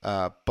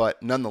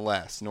 But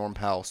nonetheless, Norm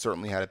Powell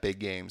certainly had a big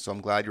game. So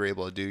I'm glad you're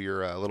able to do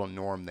your little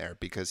Norm there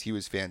because he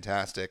was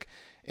fantastic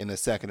in the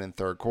second and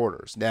third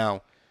quarters.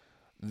 Now,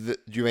 do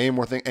you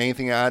have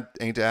anything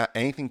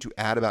to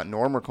add about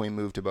Norm, or can we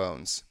move to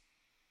Bones?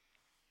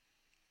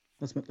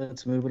 Let's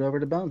move it over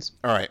to Bones.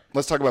 All right,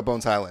 let's talk about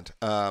Bones Hyland.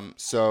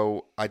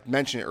 So I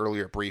mentioned it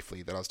earlier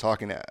briefly that I was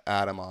talking to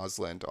Adam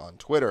Osland on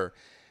Twitter,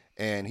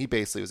 and he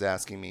basically was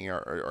asking me,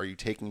 are you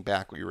taking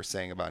back what you were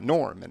saying about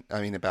Norm? And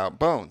I mean, about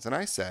Bones. And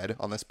I said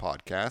on this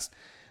podcast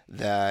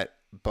that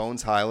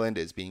Bones Hyland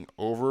is being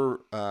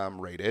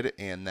overrated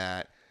and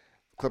that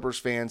Clippers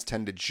fans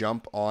tend to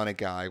jump on a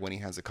guy when he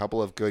has a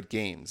couple of good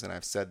games. And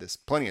I've said this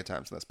plenty of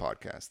times in this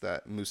podcast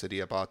that Moussa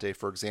Diabate,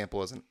 for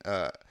example,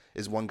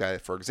 is one guy,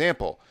 for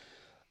example.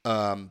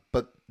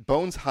 But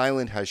Bones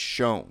Hyland has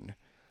shown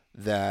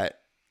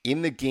that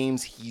in the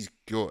games he's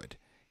good,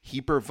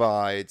 he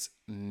provides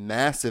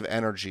massive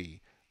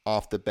energy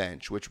off the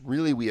bench, which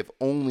really we have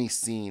only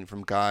seen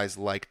from guys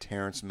like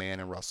Terrence Mann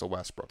and Russell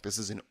Westbrook. This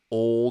is an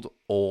old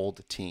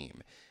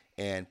team.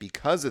 And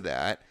because of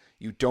that,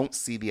 you don't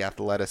see the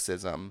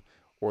athleticism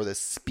or the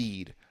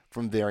speed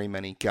from very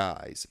many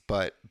guys.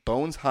 But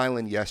Bones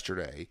Hyland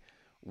yesterday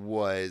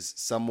was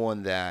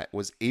someone that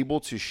was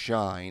able to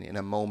shine in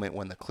a moment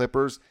when the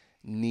Clippers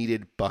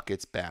needed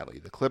buckets badly.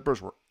 The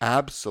Clippers were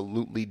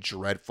absolutely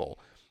dreadful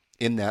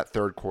in that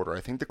third quarter.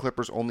 I think the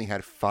Clippers only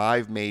had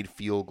 5 made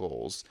field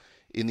goals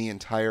in the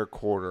entire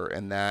quarter,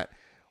 and that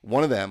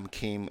one of them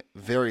came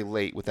very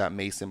late with that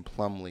Mason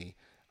Plumlee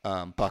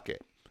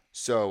bucket.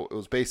 So it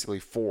was basically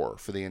 4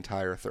 for the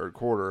entire third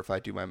quarter, if I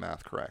do my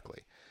math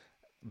correctly.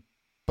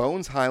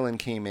 Bones Hyland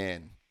came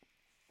in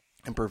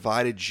and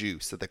provided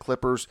juice that the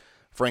Clippers,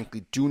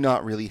 frankly, do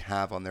not really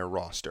have on their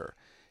roster.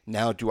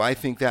 Now, do I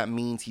think that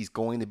means he's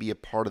going to be a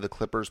part of the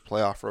Clippers'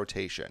 playoff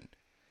rotation?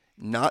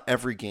 Not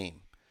every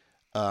game.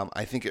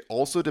 I think it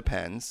also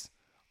depends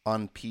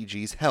on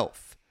PG's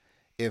health.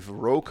 If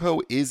Rocco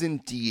is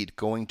indeed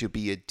going to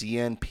be a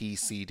DNP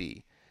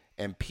CD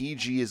and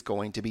PG is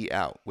going to be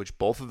out, which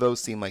both of those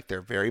seem like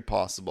they're very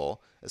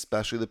possible,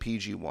 especially the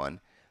PG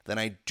one, then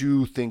I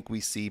do think we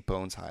see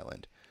Bones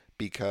Hyland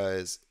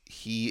because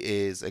he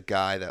is a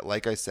guy that,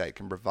 like I said,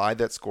 can provide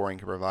that scoring,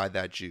 can provide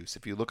that juice.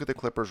 If you look at the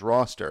Clippers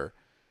roster,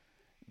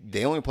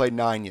 they only played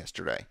 9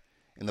 yesterday.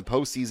 In the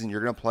postseason,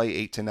 you're going to play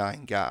 8 to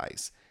 9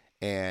 guys.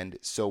 And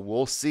so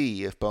we'll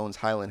see if Bones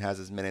Hyland has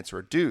his minutes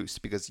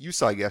reduced, because you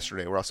saw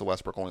yesterday Russell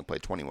Westbrook only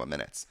played 21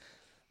 minutes.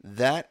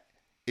 That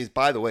is,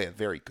 by the way, a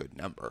very good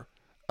number.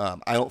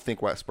 I don't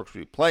think Westbrook should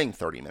be playing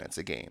 30 minutes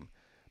a game.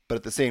 But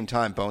at the same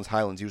time, Bones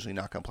Hyland's usually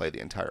not going to play the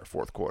entire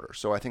fourth quarter.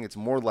 So I think it's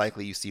more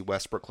likely you see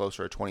Westbrook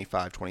closer to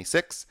 25,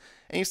 26,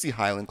 and you see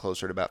Hyland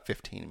closer to about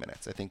 15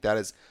 minutes. I think that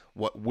is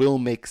what will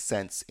make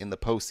sense in the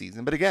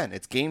postseason. But again,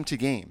 it's game to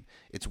game.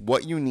 It's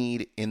what you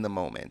need in the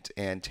moment.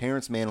 And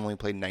Terrence Mann only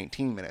played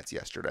 19 minutes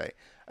yesterday.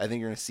 I think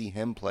you're going to see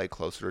him play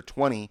closer to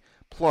 20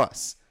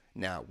 plus.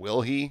 Now,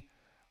 will he?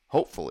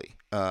 Hopefully.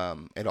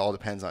 It all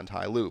depends on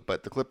Ty Lue.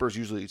 But the Clippers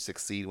usually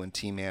succeed when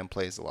T-Man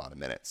plays a lot of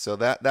minutes. So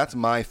that's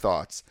my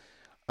thoughts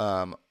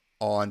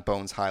on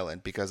Bones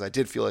Hyland, because I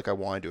did feel like I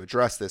wanted to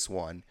address this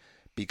one,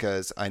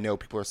 because I know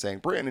people are saying,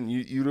 Brandon,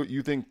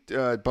 you think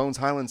Bones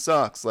Hyland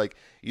sucks? Like,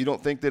 you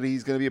don't think that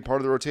he's going to be a part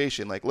of the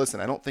rotation? Like,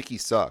 listen, I don't think he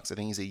sucks. I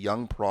think he's a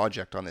young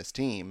project on this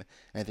team,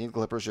 and I think the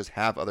Clippers just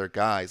have other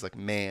guys like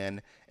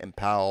Mann and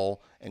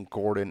Powell and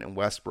Gordon and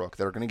Westbrook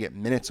that are going to get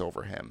minutes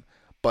over him.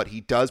 but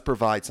he does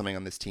provide something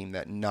on this team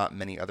that not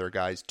many other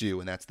guys do,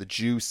 and that's the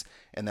juice,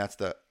 and that's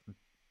the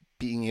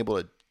being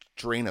able to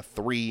drain a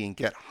three and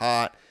get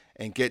hot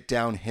and get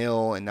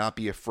downhill and not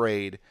be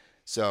afraid.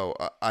 So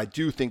I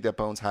do think that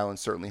Bones Hyland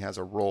certainly has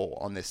a role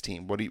on this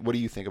team. What do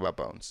you think about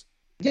Bones?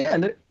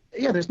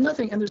 There's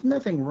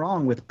nothing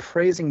wrong with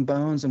praising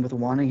Bones and with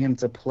wanting him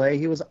to play.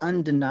 He was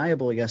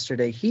undeniable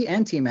yesterday. He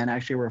and T-Man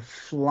actually were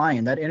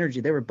flying. That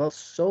energy, they were both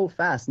so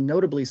fast,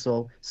 notably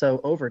so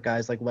over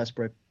guys like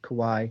Westbrook,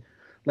 Kawhi,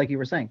 like you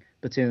were saying,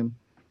 Batum.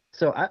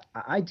 So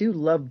I do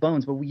love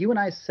Bones, but you and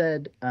I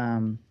said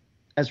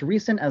as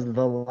recent as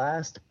the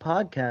last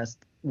podcast,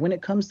 when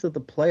it comes to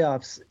the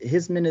playoffs,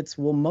 his minutes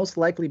will most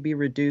likely be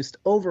reduced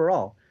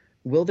overall.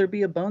 Will there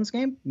be a Bones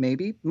game?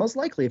 Maybe. Most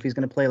likely, if he's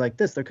going to play like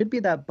this. There could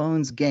be that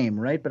Bones game,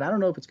 right? But I don't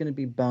know if it's going to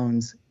be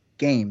Bones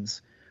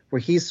games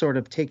where he's sort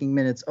of taking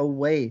minutes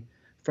away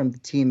from the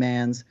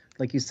T-Mans.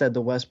 Like you said,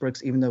 the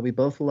Westbrooks, even though we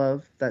both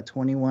love that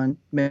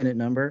 21-minute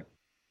number.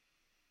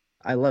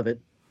 I love it.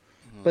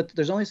 Mm-hmm. But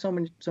there's only so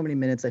many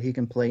minutes that he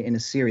can play in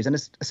a series, and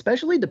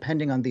especially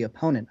depending on the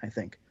opponent, I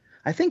think.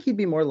 I think he'd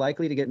be more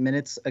likely to get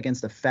minutes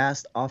against a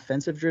fast,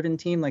 offensive-driven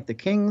team like the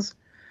Kings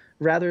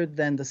rather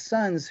than the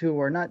Suns, who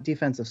are not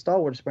defensive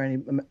stalwarts by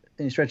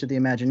any stretch of the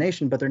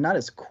imagination, but they're not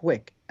as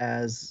quick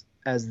as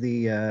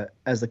the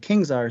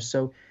Kings are.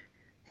 So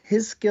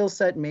his skill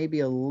set may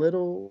be a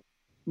little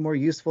more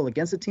useful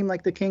against a team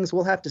like the Kings.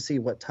 We'll have to see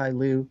what Ty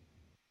Lue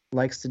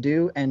likes to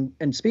do. And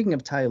speaking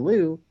of Ty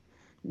Lue,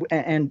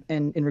 and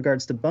in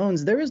regards to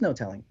Bones, there is no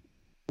telling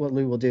what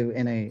Lue will do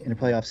in a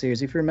playoff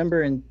series. If you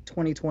remember in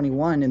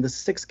 2021, in the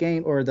 6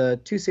 game or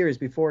the 2 series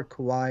before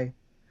Kawhi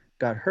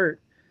got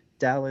hurt,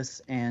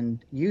 Dallas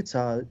and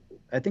Utah,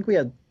 I think we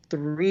had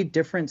 3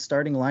 different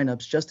starting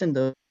lineups just in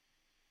those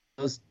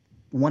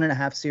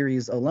 1.5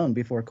 series alone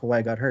before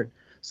Kawhi got hurt.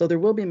 So there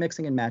will be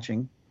mixing and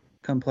matching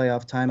come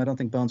playoff time. I don't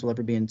think Bones will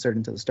ever be inserted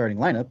into the starting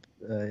lineup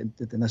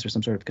unless there's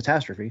some sort of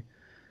catastrophe.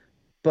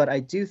 But I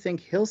do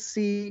think he'll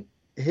see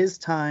his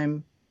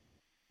time.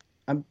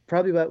 I'm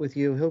probably about with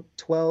you. He'll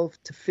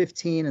 12 to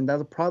 15, and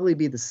that'll probably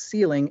be the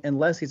ceiling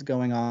unless he's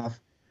going off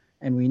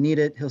and we need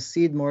it. He'll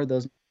cede more of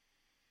those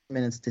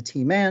minutes to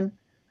T-Man,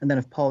 and then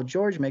if Paul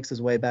George makes his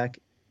way back,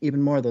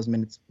 even more of those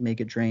minutes may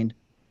get drained.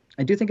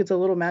 I do think it's a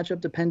little matchup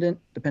dependent,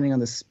 depending on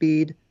the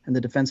speed and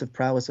the defensive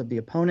prowess of the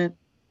opponent,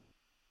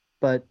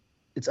 but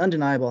it's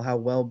undeniable how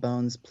well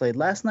Bones played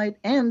last night,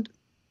 and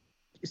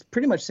it's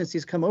pretty much since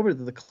he's come over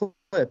to the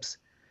Clips,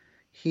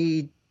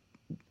 he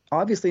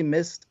obviously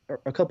missed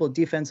a couple of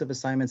defensive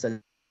assignments that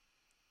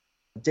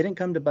didn't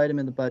come to bite him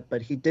in the butt,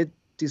 but he did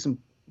do some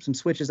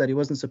switches that he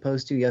wasn't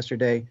supposed to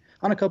yesterday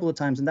on a couple of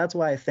times, and that's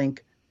why I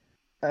think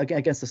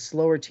against a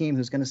slower team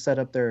who's going to set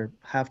up their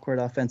half-court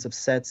offensive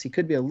sets, he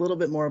could be a little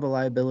bit more of a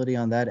liability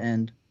on that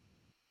end.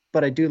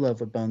 But I do love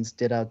what Bones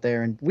did out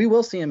there, and we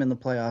will see him in the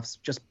playoffs,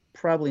 just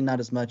probably not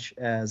as much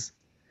as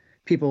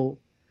people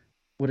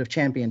would have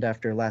championed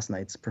after last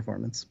night's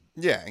performance.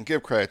 Yeah, and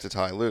give credit to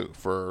Ty Lue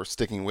for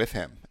sticking with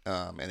him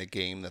in a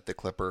game that the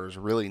Clippers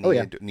really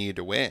needed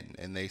to win.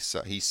 And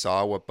he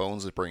saw what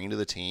Bones was bringing to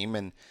the team,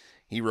 and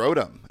he rode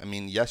him. I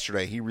mean,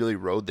 yesterday he really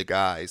rode the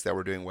guys that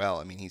were doing well.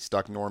 I mean, he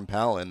stuck Norm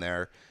Powell in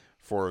there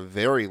for a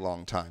very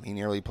long time. He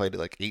nearly played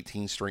like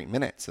 18 straight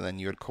minutes, and then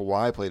you had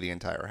Kawhi play the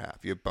entire half.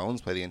 You had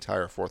Bones play the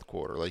entire fourth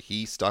quarter. Like,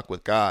 he stuck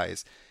with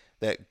guys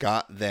that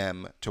got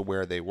them to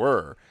where they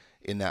were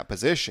in that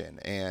position,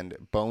 and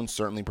Bones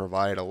certainly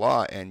provided a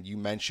lot. And you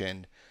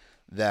mentioned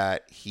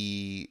that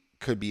he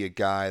could be a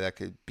guy that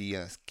could be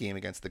in a game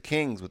against the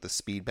Kings with the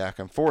speed back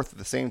and forth. At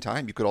the same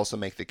time, you could also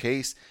make the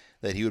case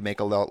that he would make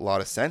a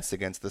lot of sense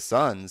against the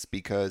Suns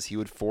because he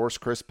would force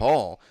Chris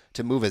Paul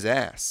to move his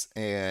ass.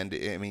 And,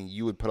 I mean,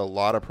 you would put a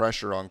lot of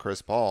pressure on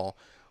Chris Paul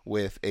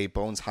with a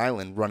Bones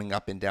Hyland running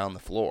up and down the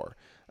floor.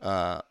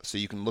 So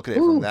you can look at it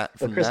from that.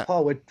 Chris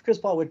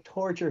Paul would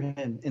torture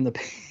him in the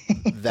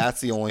paint.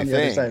 That's the only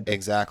thing.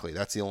 Exactly.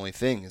 That's the only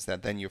thing, is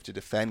that then you have to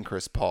defend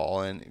Chris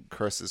Paul, and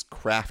Chris is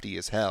crafty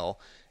as hell,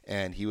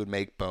 and he would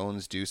make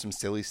Bones do some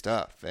silly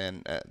stuff.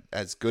 And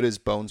as good as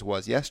Bones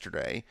was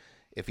yesterday,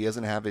 if he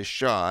doesn't have his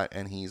shot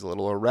and he's a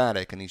little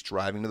erratic and he's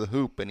driving to the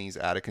hoop and he's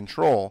out of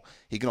control,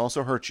 he can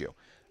also hurt you.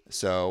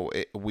 So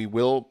we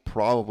will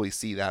probably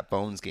see that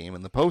Bones game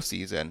in the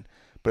postseason.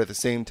 But at the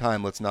same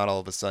time, let's not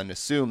all of a sudden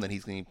assume that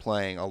he's going to be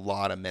playing a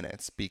lot of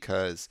minutes,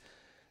 because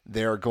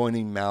there are going to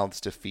be mouths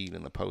to feed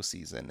in the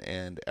postseason.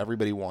 And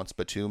everybody wants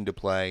Batum to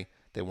play.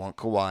 They want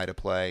Kawhi to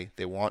play.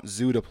 They want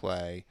Zoo to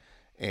play.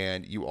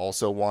 And you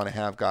also want to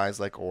have guys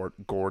like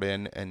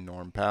Gordon and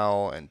Norm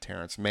Powell and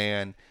Terrence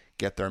Mann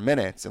get their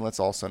minutes. And let's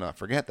also not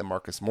forget that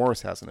Marcus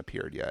Morris hasn't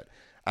appeared yet.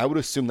 I would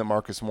assume that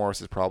Marcus Morris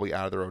is probably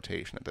out of the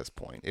rotation at this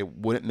point. It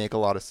wouldn't make a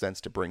lot of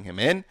sense to bring him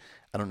in.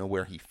 I don't know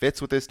where he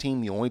fits with this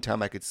team. The only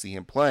time I could see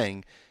him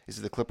playing is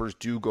if the Clippers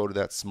do go to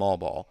that small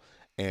ball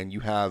and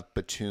you have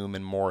Batum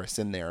and Morris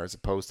in there as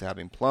opposed to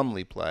having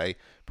Plumlee play.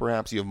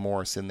 Perhaps you have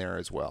Morris in there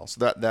as well.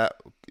 So that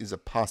is a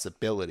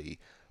possibility.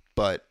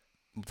 But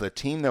the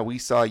team that we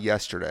saw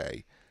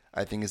yesterday,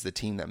 I think, is the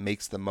team that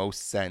makes the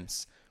most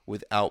sense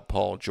without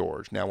Paul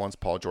George. Now, once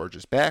Paul George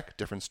is back,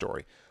 different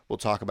story. We'll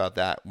talk about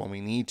that when we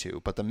need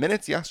to. But the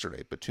minutes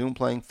yesterday, Batum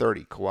playing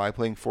 30, Kawhi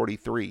playing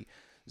 43,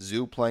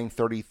 Zoo playing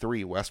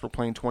 33, Westbrook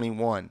playing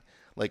 21.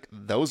 Like,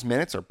 those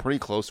minutes are pretty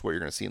close to what you're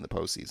going to see in the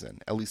postseason.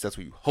 At least that's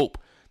what you hope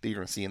that you're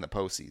going to see in the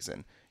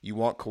postseason. You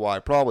want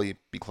Kawhi probably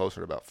be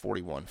closer to about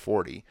 41,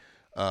 40.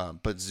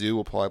 But Zoo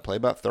will probably play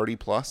about 30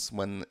 plus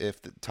if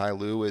Ty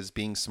Lue is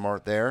being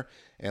smart there.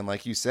 And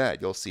like you said,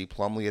 you'll see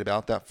Plumlee at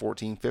about that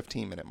 14,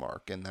 15 minute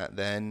mark. And that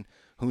then,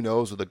 who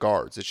knows with the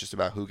guards? It's just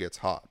about who gets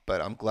hot.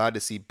 But I'm glad to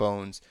see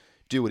Bones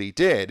do what he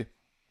did.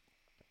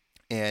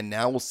 And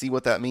now we'll see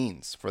what that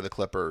means for the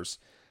Clippers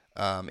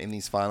in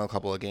these final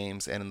couple of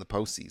games and in the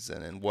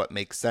postseason, and what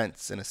makes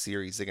sense in a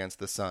series against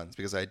the Suns.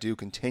 Because I do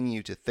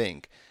continue to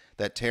think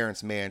that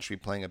Terrence Mann should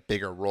be playing a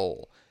bigger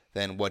role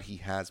than what he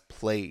has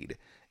played.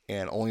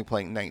 And only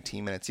playing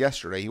 19 minutes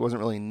yesterday, he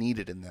wasn't really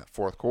needed in that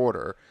fourth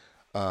quarter.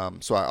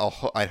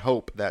 So I'd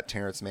hope that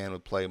Terrence Mann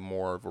would play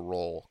more of a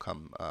role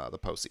come the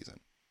postseason.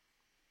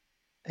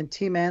 And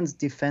T-Man's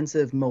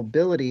defensive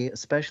mobility,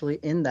 especially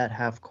in that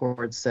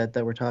half-court set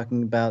that we're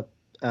talking about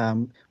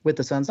with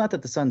the Suns. Not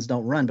that the Suns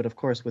don't run, but of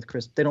course with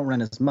Chris, they don't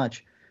run as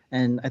much.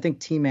 And I think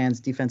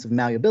T-Man's defensive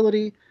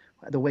malleability,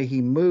 the way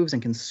he moves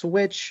and can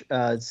switch,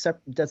 that's a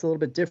little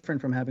bit different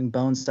from having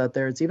Bones out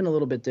there. It's even a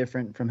little bit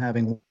different from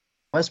having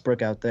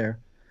Westbrook out there.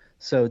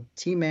 So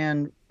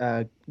T-Man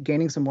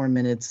gaining some more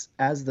minutes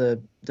as the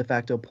de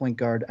facto point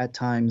guard at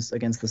times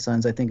against the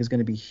Suns, I think is going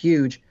to be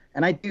huge.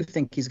 And I do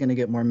think he's going to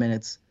get more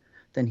minutes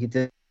than he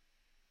did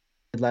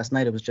last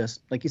night. It was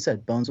just, like you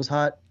said, Bones was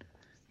hot.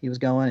 He was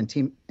going,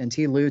 and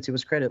T. Lue, to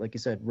his credit, like you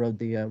said, rode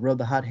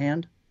the hot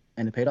hand,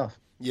 and it paid off.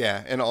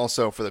 Yeah, and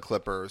also for the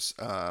Clippers,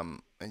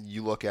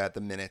 you look at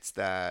the minutes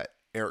that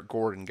Eric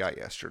Gordon got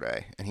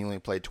yesterday, and he only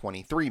played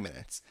 23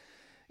 minutes.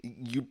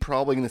 You're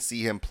probably going to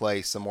see him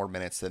play some more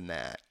minutes than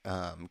that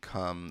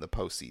come the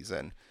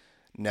postseason.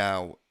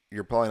 Now,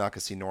 you're probably not going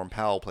to see Norm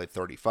Powell play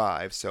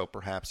 35, so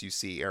perhaps you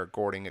see Eric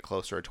Gordon get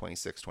closer to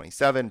 26,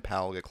 27,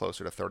 Powell get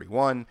closer to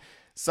 31,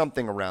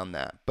 something around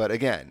that. But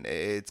again,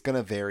 it's going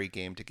to vary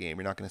game to game.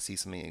 You're not going to see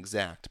something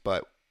exact,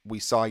 but we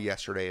saw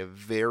yesterday a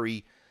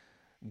very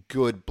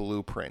good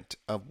blueprint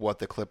of what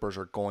the Clippers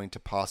are going to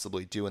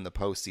possibly do in the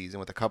postseason,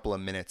 with a couple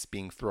of minutes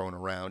being thrown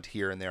around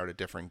here and there to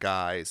different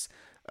guys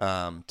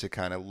to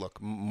kind of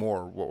look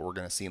more what we're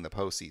going to see in the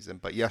postseason.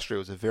 But yesterday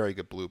was a very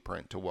good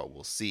blueprint to what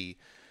we'll see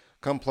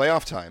come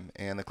playoff time,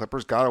 and the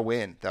Clippers got a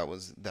win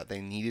that they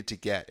needed to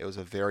get. It was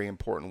a very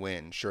important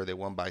win. Sure, they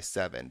won by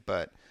 7,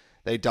 but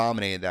they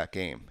dominated that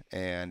game,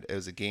 and it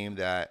was a game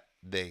that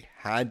they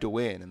had to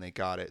win, and they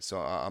got it. So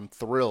I'm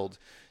thrilled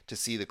to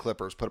see the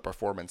Clippers put a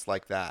performance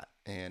like that,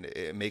 and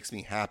it makes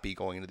me happy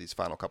going into these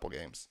final couple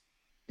games.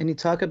 And you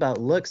talk about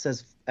looks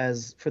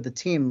as for the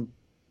team,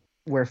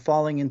 where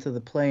falling into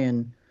the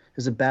play-in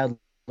is a bad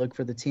look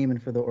for the team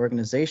and for the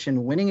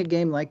organization. Winning a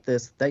game like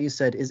this, that you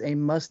said, is a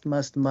must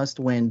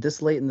win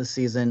this late in the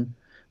season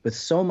with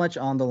so much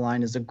on the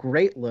line, is a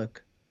great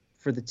look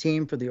for the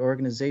team, for the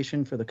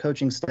organization, for the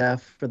coaching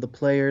staff, for the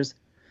players.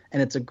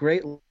 And it's a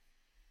great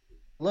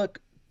look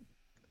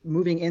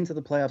moving into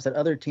the playoffs that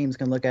other teams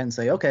can look at and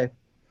say, okay,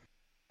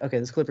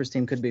 this Clippers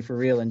team could be for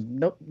real. And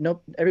nope,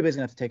 everybody's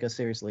going to have to take us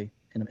seriously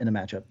in a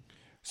matchup.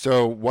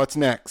 So what's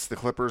next? The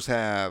Clippers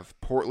have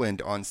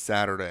Portland on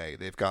Saturday.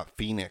 They've got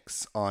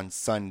Phoenix on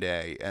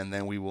Sunday. And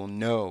then we will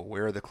know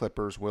where the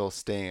Clippers will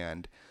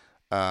stand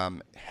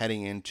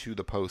heading into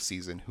the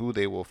postseason, who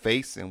they will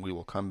face. And we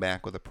will come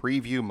back with a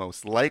preview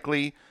most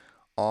likely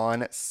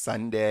on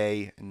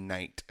Sunday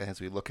night as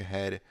we look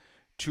ahead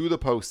to the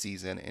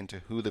postseason into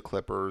who the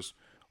Clippers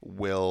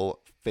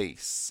will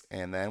face.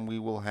 And then we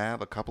will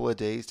have a couple of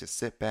days to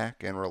sit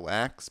back and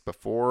relax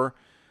before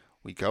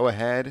we go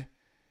ahead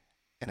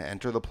and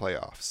enter the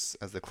playoffs,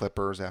 as the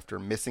Clippers, after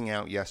missing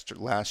out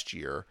last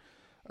year,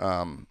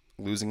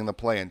 losing in the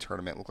play-in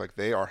tournament, look like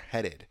they are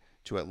headed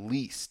to at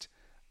least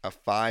a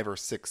 5 or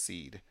 6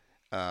 seed,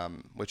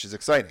 which is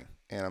exciting,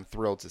 and I'm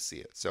thrilled to see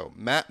it. So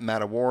Matt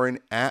Matawarren,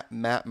 at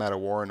Matt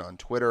Matawarren on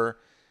Twitter.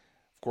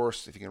 Of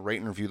course, if you can rate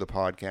and review the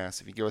podcast,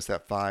 if you give us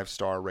that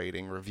 5-star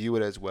rating, review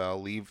it as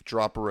well.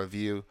 Drop a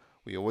review.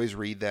 We always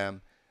read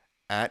them.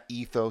 At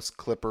Ethos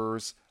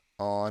Clippers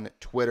on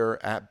Twitter,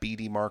 at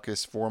BD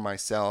Marcus for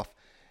myself.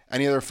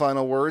 Any other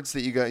final words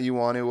that you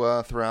want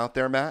to throw out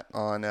there, Matt,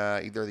 on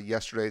either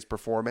yesterday's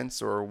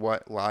performance or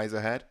what lies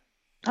ahead?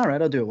 All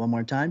right, I'll do it one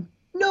more time.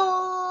 Norm!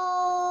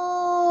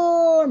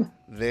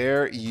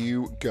 There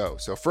you go.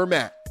 So for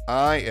Matt,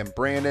 I am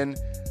Brandon.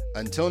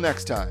 Until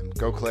next time,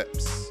 go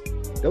Clips.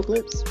 Go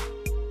Clips.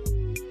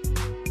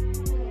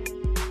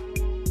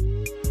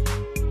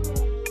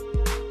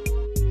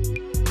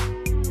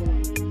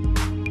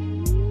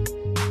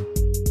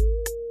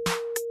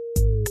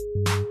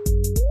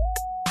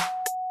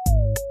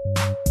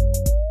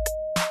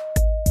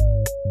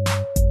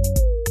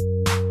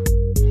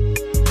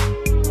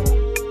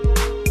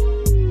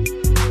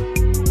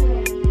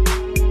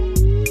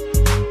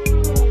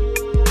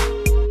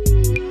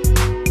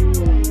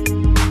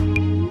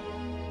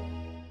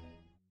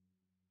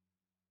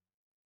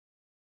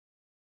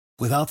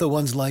 Without the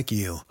ones like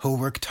you, who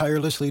work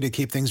tirelessly to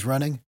keep things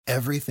running,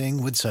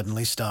 everything would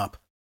suddenly stop.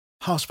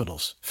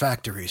 Hospitals,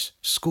 factories,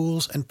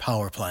 schools, and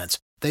power plants,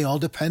 they all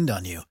depend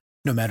on you.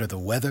 No matter the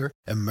weather,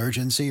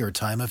 emergency, or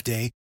time of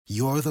day,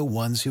 you're the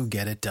ones who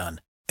get it done.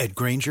 At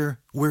Grainger,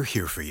 we're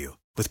here for you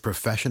with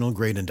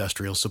professional-grade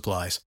industrial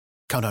supplies.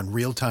 Count on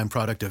real-time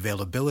product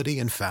availability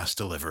and fast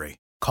delivery.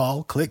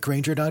 Call, click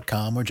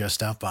Grainger.com, or just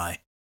stop by.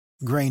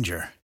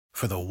 Grainger,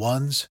 for the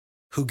ones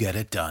who get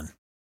it done.